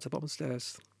 As I got to the bottom of the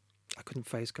stairs, I couldn't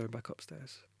face going back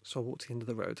upstairs. So I walked to the end of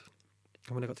the road.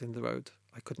 And when I got to the end of the road,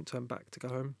 I couldn't turn back to go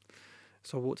home.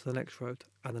 So I walked to the next road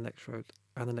and the next road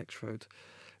and the next road.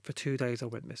 For 2 days I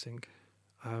went missing.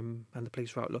 And the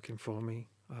police were out looking for me.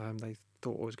 They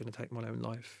thought I was going to take my own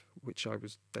life, which I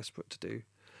was desperate to do.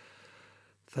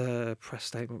 The press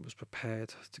statement was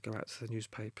prepared to go out to the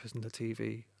newspapers and the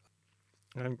TV.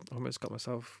 I almost got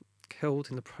myself killed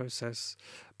in the process,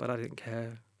 but I didn't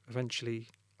care. Eventually,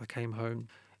 I came home,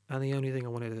 and the only thing I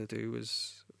wanted to do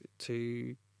was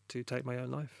to take my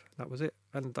own life. That was it.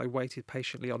 And I waited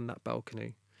patiently on that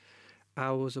balcony.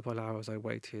 Hours upon hours I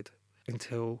waited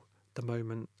until the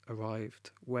moment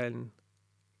arrived when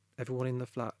everyone in the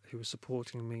flat who was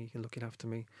supporting me and looking after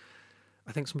me,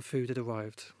 I think some food had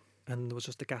arrived, and there was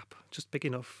just a gap, just big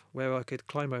enough where I could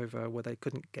climb over where they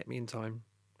couldn't get me in time.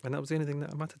 And that was the only thing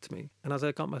that mattered to me. And as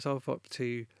I got myself up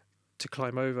to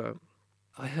climb over,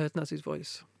 I heard Naz's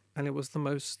voice. And it was the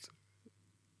most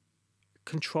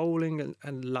controlling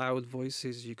and loud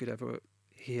voices you could ever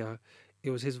hear.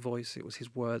 It was his voice. It was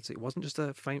his words. It wasn't just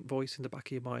a faint voice in the back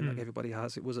of your mind like everybody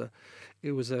has. It was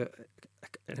an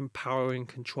empowering,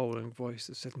 controlling voice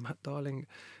that said, "Matt, darling,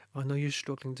 I know you're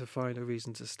struggling to find a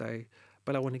reason to stay,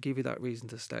 but I want to give you that reason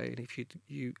to stay. And if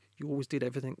you always did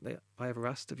everything that I ever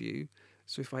asked of you,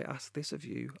 so if I ask this of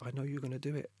you, I know you're going to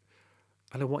do it.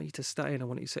 And I want you to stay, and I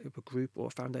want you to set up a group or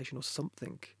a foundation or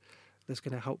something that's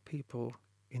going to help people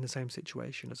in the same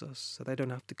situation as us, so they don't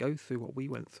have to go through what we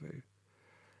went through."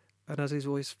 And as his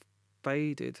voice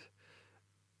faded,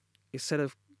 instead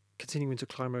of continuing to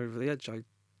climb over the edge, I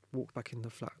walked back in the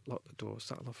flat, locked the door,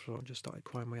 sat on the floor and just started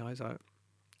crying my eyes out.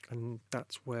 And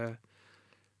that's where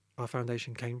our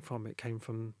foundation came from. It came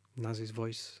from Naz's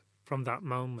voice. From that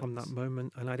moment? From that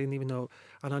moment. And I didn't even know,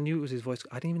 and I knew it was his voice.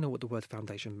 I didn't even know what the word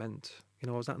foundation meant.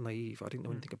 I was that naive. I didn't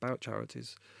know anything about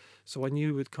charities. So I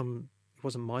knew it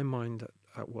wasn't my mind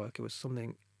at work, it was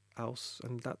something else.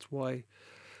 And that's why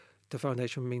the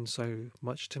foundation means so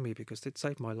much to me, because it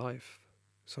saved my life.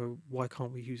 So why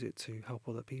can't we use it to help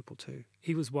other people too?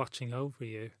 He was watching over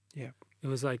you. Yeah. It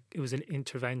was an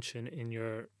intervention in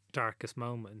your darkest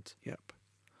moment. Yep.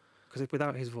 Because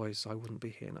without his voice, I wouldn't be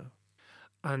here now.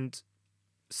 And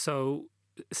so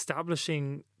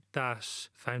establishing that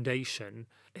foundation,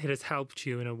 it has helped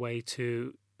you in a way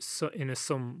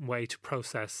some way to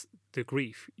process the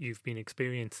grief you've been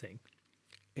experiencing.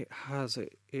 It has.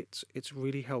 It's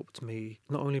really helped me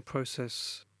not only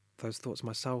process those thoughts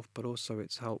myself, but also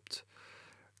it's helped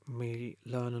me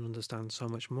learn and understand so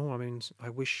much more. I mean, I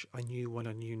wish I knew what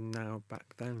I knew now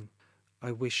back then.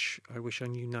 I wish I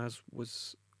knew Naz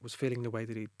was feeling the way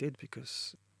that he did,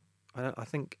 because I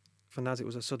think for Naz it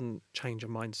was a sudden change of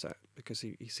mindset, because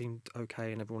he seemed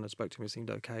okay and everyone that spoke to him seemed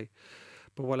okay.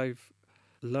 But what I've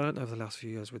learned over the last few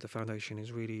years with the foundation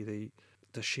is really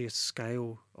the sheer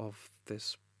scale of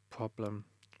this problem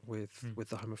with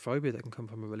the homophobia that can come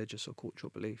from a religious or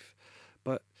cultural belief.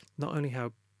 But not only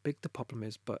how big the problem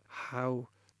is, but how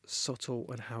subtle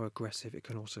and how aggressive it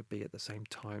can also be at the same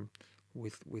time,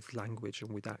 with language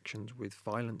and with actions, with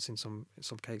violence in some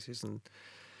cases. And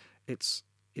it's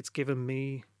given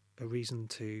me a reason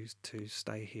to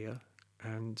stay here,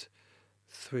 and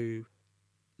through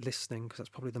listening, because that's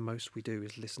probably the most we do,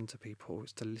 is listen to people,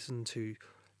 is to listen to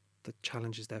the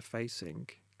challenges they're facing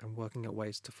and working at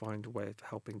ways to find a way of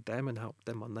helping them and help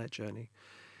them on their journey.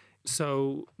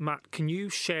 So, Matt, can you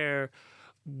share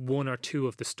one or two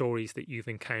of the stories that you've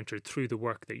encountered through the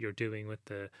work that you're doing with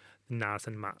the Naz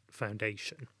and Matt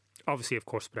Foundation? Obviously, of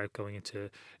course, without going into a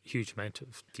huge amount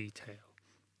of detail.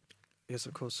 Yes,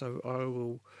 of course. So I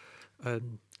will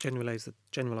generalize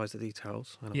the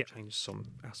details, and I'll Yeah. change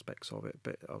some aspects of it.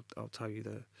 But I'll tell you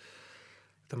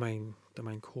the main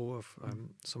core of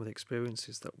some of the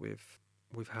experiences that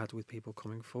we've had with people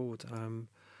coming forward.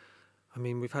 I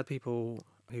mean, we've had people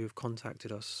who have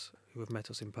contacted us, who have met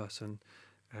us in person,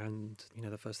 and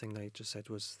the first thing they just said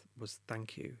was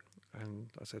thank you. And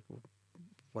I said, well,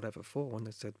 whatever for? And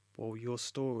they said, well, your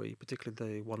story,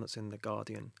 particularly the one that's in The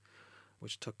Guardian,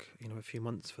 which took a few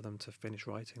months for them to finish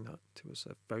writing that. It was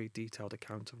a very detailed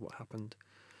account of what happened.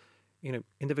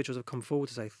 Individuals have come forward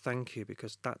to say thank you,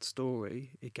 because that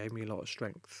story, it gave me a lot of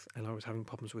strength, and I was having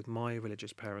problems with my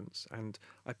religious parents, and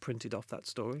I printed off that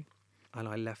story and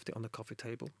I left it on the coffee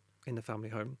table in the family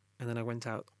home, and then I went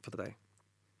out for the day.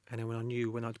 And then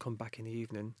when I'd come back in the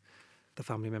evening, the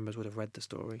family members would have read the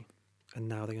story, and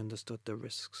now they understood the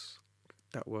risks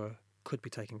that could be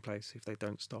taking place if they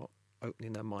don't start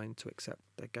opening their mind to accept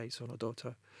their gay son or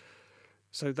daughter.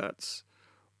 So that's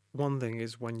one thing,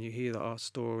 is when you hear that our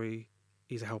story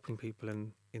is helping people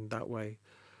in that way.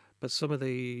 But some of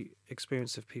the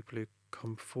experience of people who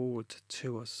come forward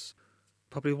to us,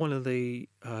 probably one of the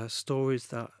stories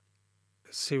that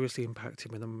seriously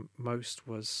impacted me the most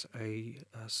was a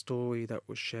story that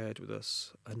was shared with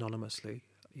us anonymously.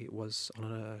 It was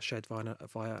shared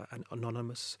via an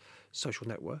anonymous social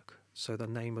network, so the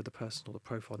name of the person or the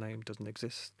profile name doesn't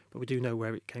exist, but we do know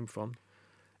where it came from.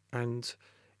 And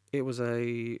it was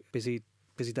a busy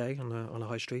day on a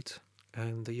high street,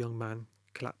 and the young man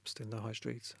collapsed in the high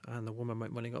street, and the woman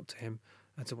went running up to him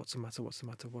and said, what's the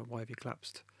matter, why have you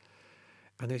collapsed?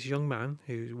 And this young man,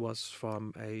 who was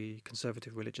from a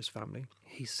conservative religious family,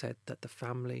 he said that the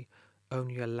family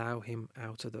only allow him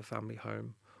out of the family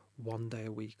home 1 day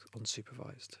a week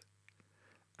unsupervised.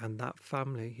 And that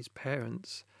family, his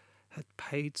parents, had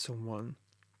paid someone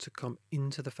to come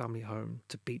into the family home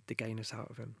to beat the gayness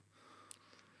out of him.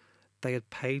 They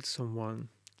had paid someone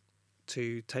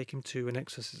to take him to an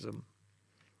exorcism,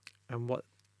 and what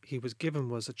he was given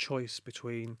was a choice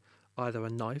between either a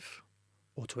knife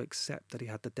or to accept that he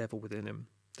had the devil within him,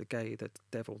 the gay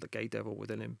devil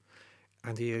within him,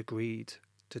 and he agreed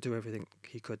to do everything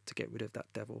he could to get rid of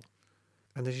that devil.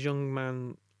 And this young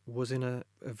man was in a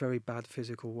very bad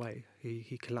physical way.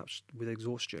 He collapsed with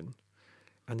exhaustion,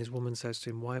 and his woman says to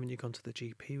him, why haven't you gone to the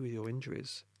GP with your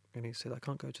injuries? And he said, I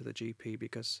can't go to the GP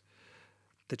because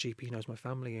the GP knows my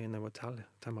family and they will tell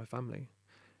my family.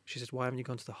 She said, why haven't you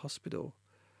gone to the hospital?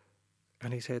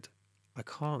 And he said, I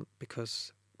can't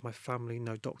because my family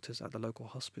know doctors at the local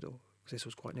hospital, because this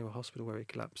was quite near a hospital where he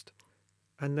collapsed.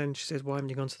 And then she said, why haven't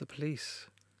you gone to the police?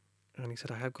 And he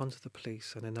said, I have gone to the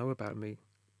police and they know about me,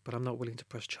 but I'm not willing to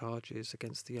press charges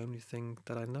against the only thing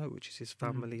that I know, which is his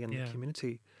family and the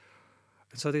community.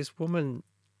 And so this woman,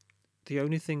 the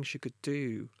only thing she could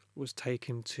do was take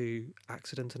him to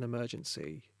accident and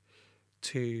emergency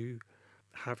to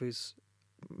have his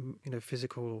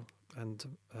physical and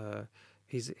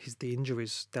the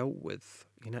injuries dealt with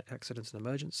in accident and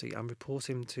emergency, and report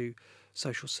him to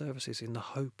social services in the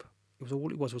hope.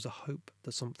 All it was a hope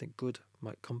that something good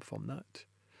might come from that.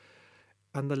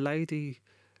 And the lady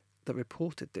that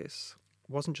reported this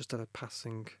wasn't just a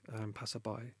passing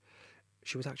passerby.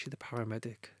 She was actually the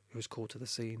paramedic who was called to the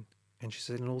scene. And she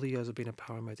said in all the years of being a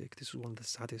paramedic, this was one of the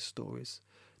saddest stories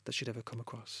that she'd ever come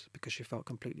across, because she felt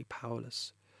completely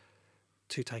powerless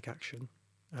to take action.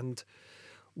 And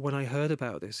when I heard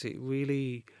about this, it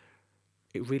really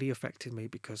affected me,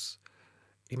 because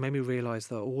it made me realise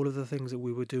that all of the things that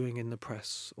we were doing in the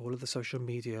press, all of the social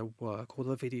media work, all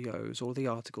the videos, all the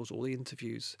articles, all the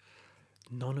interviews,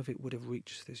 none of it would have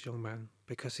reached this young man,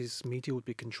 because his media would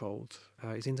be controlled,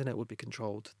 his internet would be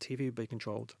controlled, TV would be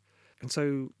controlled. And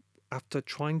so after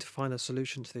trying to find a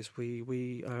solution to this,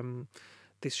 we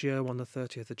this year on the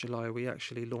 30th of July, we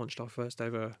actually launched our first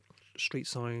ever street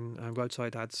sign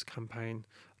roadside ads campaign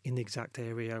in the exact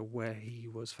area where he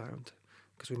was found,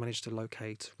 because we managed to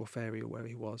locate rough area where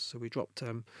he was. So we dropped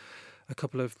a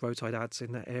couple of roadside ads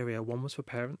in that area. One was for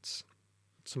parents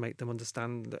to make them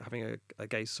understand that having a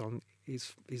gay son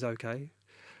is okay,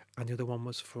 and the other one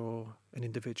was for an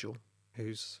individual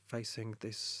who's facing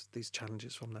these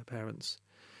challenges from their parents.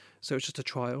 So it's just a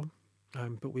trial,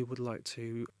 but we would like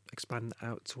to expand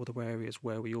out to other areas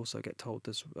where we also get told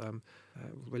there's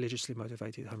religiously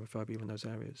motivated homophobia in those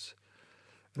areas.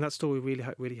 And that story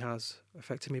really has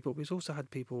affected me. But we've also had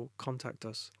people contact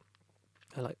us,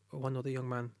 like one other young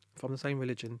man from the same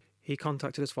religion. He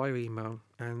contacted us via email,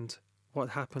 and what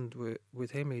happened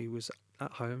with him, he was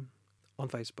at home on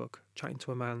Facebook chatting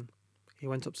to a man. He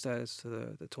went upstairs to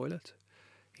the toilet.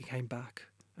 He came back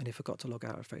and he forgot to log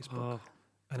out of Facebook.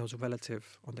 And there was a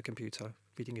relative on the computer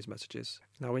reading his messages.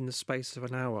 Now, in the space of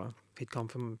an hour, he'd gone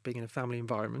from being in a family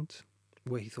environment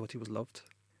where he thought he was loved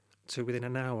to within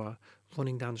an hour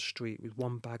running down the street with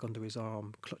one bag under his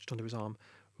arm, clutched under his arm,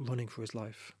 running for his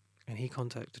life. And he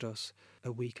contacted us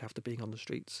a week after being on the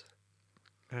streets.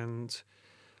 And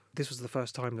this was the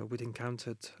first time that we'd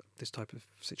encountered this type of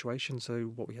situation.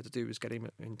 So what we had to do was get him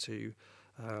into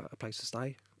a place to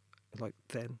stay, like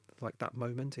that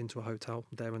moment, into a hotel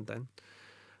there and then.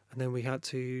 And then we had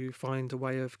to find a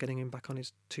way of getting him back on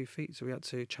his 2 feet. So we had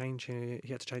to change. He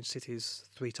had to change cities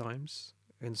 3 times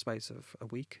in the space of a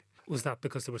week. Was that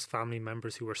because there was family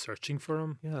members who were searching for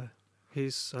him? Yeah,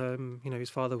 his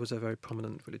father was a very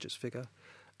prominent religious figure,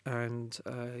 and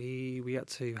we had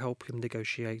to help him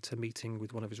negotiate a meeting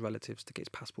with one of his relatives to get his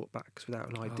passport back. Because without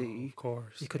an ID, of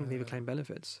course, he couldn't even claim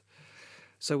benefits.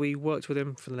 So we worked with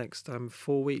him for the next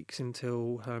 4 weeks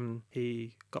until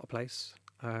he got a place.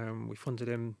 We funded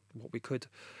him what we could.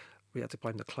 We had to buy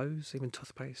him the clothes, even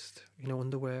toothpaste,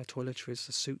 underwear, toiletries,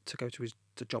 a suit to go to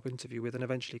the job interview with, and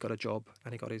eventually got a job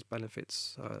and he got his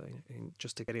benefits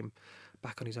just to get him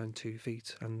back on his own 2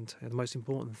 feet. And the most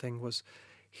important thing was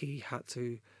he had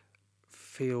to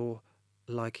feel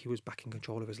like he was back in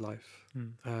control of his life.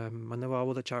 And there are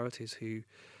other charities who,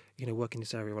 work in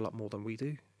this area a lot more than we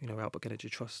do. Outback Energy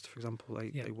Trust, for example,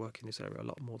 they work in this area a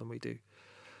lot more than we do.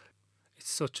 It's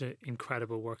such an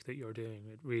incredible work that you're doing.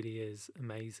 It really is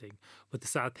amazing. But the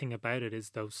sad thing about it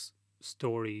is those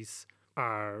stories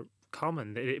are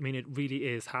common. I mean, it really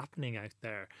is happening out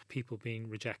there. People being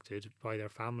rejected by their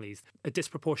families. A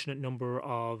disproportionate number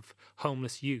of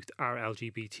homeless youth are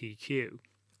LGBTQ.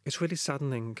 It's really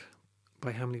saddening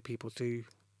by how many people do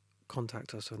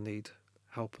contact us and need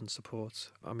help and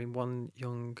support. I mean, one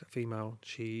young female,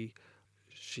 she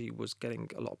was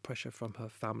getting a lot of pressure from her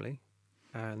family,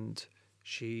 and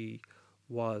she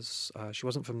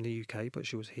wasn't from the UK, but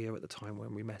she was here at the time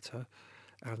when we met her,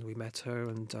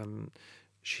 and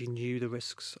she knew the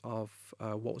risks of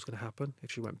what was going to happen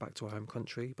if she went back to her home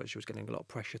country, but she was getting a lot of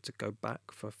pressure to go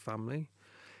back for family.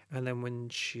 And then when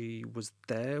she was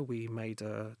there, we made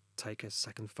her take a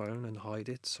second phone and hide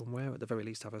it somewhere, at the very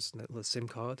least have a SIM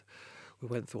card. We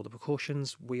went through all the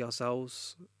precautions. We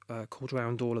ourselves called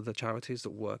around all of the charities that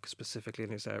work specifically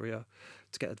in this area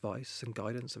to get advice and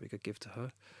guidance that we could give to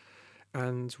her.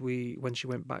 And when she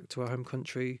went back to her home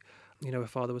country, her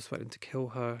father was threatening to kill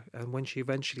her. And when she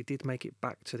eventually did make it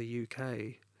back to the UK,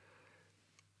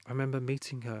 I remember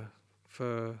meeting her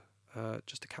for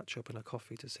just to catch up and a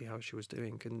coffee to see how she was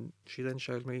doing. And she then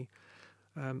showed me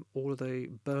all of the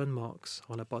burn marks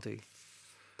on her body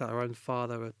that her own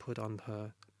father had put on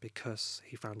her because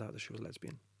he found out that she was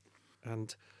lesbian.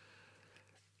 And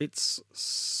it's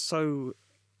so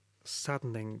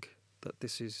saddening that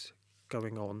this is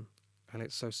going on, and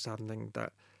it's so saddening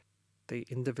that the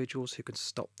individuals who can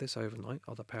stop this overnight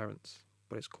are the parents,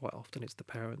 but it's quite often it's the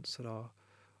parents that are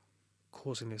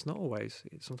causing this. Not always,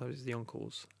 sometimes it's the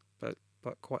uncles, but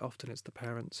quite often it's the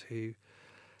parents who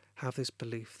have this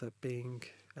belief that being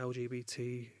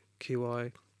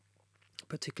LGBTQI,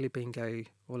 particularly being gay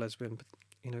or lesbian,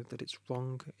 that it's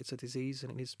wrong, it's a disease,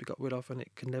 and it needs to be got rid of, and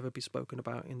it can never be spoken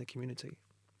about in the community.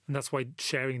 And that's why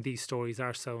sharing these stories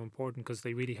are so important, because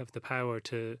they really have the power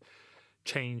to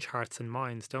change hearts and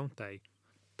minds, don't they?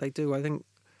 They do. I think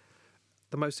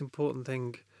the most important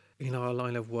thing in our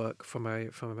line of work, from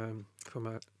an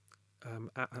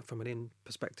in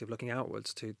perspective, looking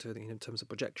outwards to in terms of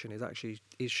projection,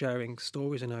 is sharing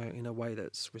stories in a way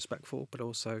that's respectful, but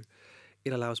also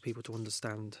it allows people to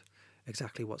understand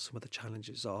exactly what some of the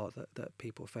challenges are that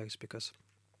people face. Because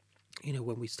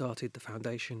when we started the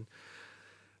foundation,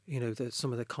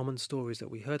 some of the common stories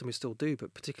that we heard, and we still do,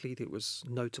 but particularly it was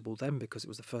notable then because it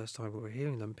was the first time we were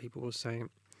hearing them. People were saying,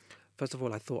 first of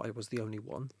all, I thought I was the only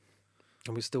one,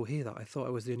 and we still hear that. I thought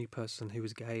I was the only person who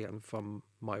was gay and from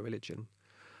my religion.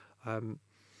 And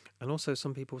also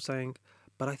some people saying,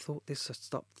 but I thought this had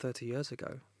stopped 30 years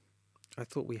ago. I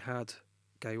thought we had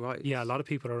gay rights. Yeah, a lot of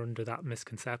people are under that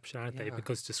misconception, aren't they?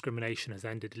 Because discrimination has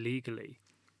ended legally.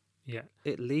 Yeah.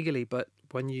 Legally, but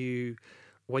when you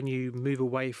move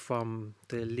away from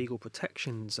the legal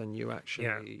protections and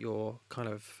you're kind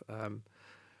of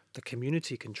the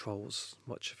community controls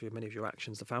many of your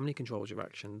actions, the family controls your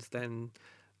actions, then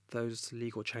those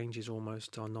legal changes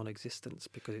almost are non-existent,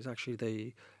 because it's actually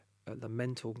the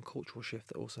mental and cultural shift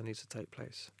that also needs to take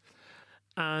place.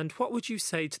 And what would you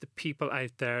say to the people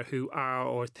out there who are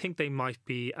or think they might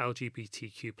be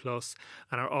LGBTQ+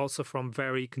 and are also from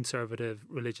very conservative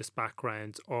religious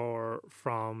backgrounds or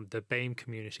from the BAME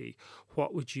community?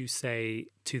 What would you say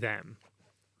to them?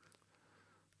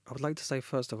 I would like to say,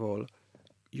 first of all,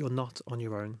 you're not on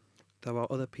your own. There are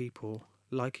other people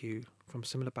like you from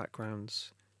similar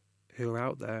backgrounds who are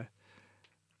out there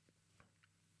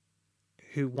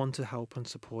who want to help and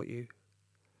support you.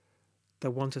 They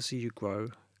want to see you grow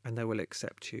and they will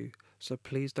accept you. So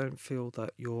please don't feel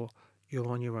that you're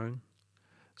on your own.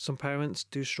 Some parents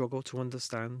do struggle to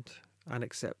understand and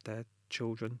accept their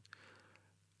children.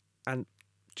 And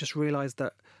just realise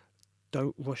that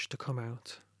don't rush to come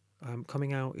out.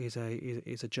 Coming out is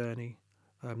a journey,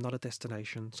 not a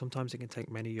destination. Sometimes it can take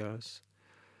many years.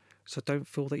 So don't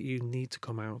feel that you need to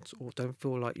come out, or don't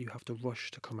feel like you have to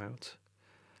rush to come out.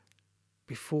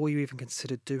 Before you even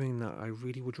consider doing that, I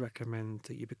really would recommend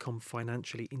that you become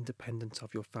financially independent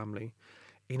of your family.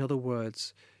 In other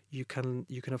words, you can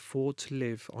afford to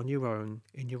live on your own,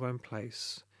 in your own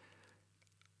place,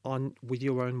 with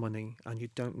your own money, and you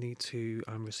don't need to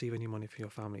receive any money from your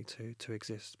family to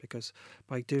exist, because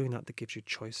by doing that gives you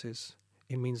choices.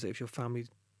 It means that if your family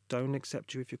don't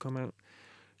accept you if you come out,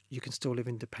 you can still live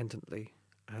independently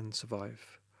and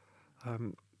survive.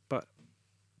 But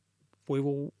we're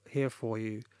all here for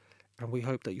you, and we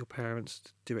hope that your parents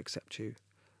do accept you.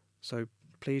 So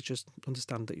please just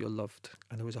understand that you're loved,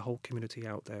 and there is a whole community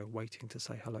out there waiting to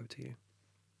say hello to you.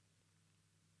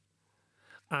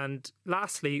 And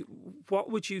lastly, what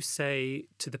would you say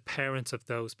to the parents of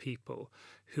those people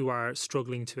who are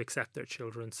struggling to accept their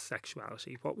children's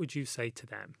sexuality? What would you say to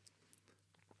them?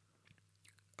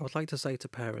 I would like to say to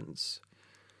parents,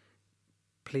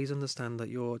 please understand that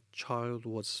your child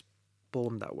was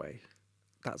born that way.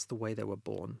 That's the way they were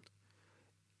born.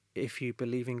 If you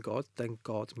believe in God, then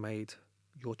God made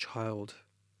your child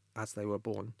as they were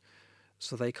born.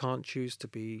 So they can't choose to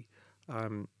be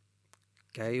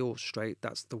gay or straight.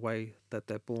 That's the way that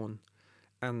they're born.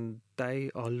 And they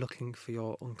are looking for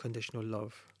your unconditional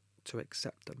love to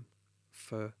accept them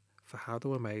for how they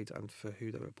were made and for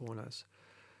who they were born as.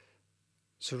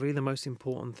 So really the most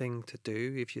important thing to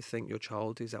do if you think your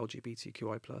child is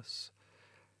LGBTQI+,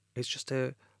 is just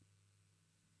to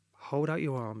hold out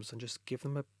your arms and just give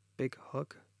them a big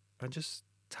hug and just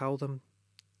tell them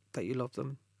that you love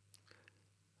them.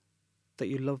 That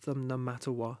you love them no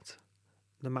matter what,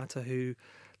 no matter who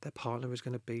their partner is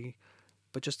going to be.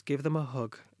 But just give them a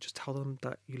hug. Just tell them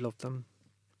that you love them.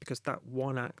 Because that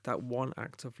one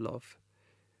act of love,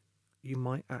 you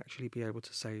might actually be able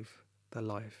to save their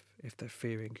life if they're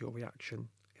fearing your reaction,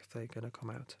 if they're going to come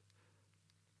out.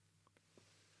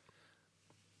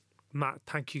 Matt,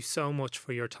 thank you so much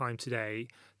for your time today.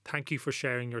 Thank you for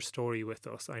sharing your story with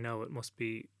us. I know it must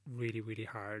be really, really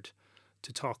hard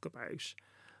to talk about.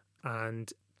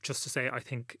 And just to say, I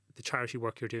think the charity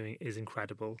work you're doing is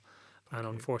incredible. And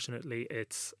unfortunately,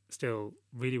 it's still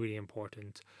really, really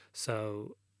important.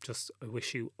 So just I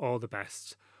wish you all the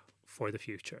best for the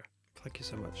future. Thank you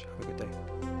so much. Have a good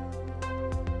day.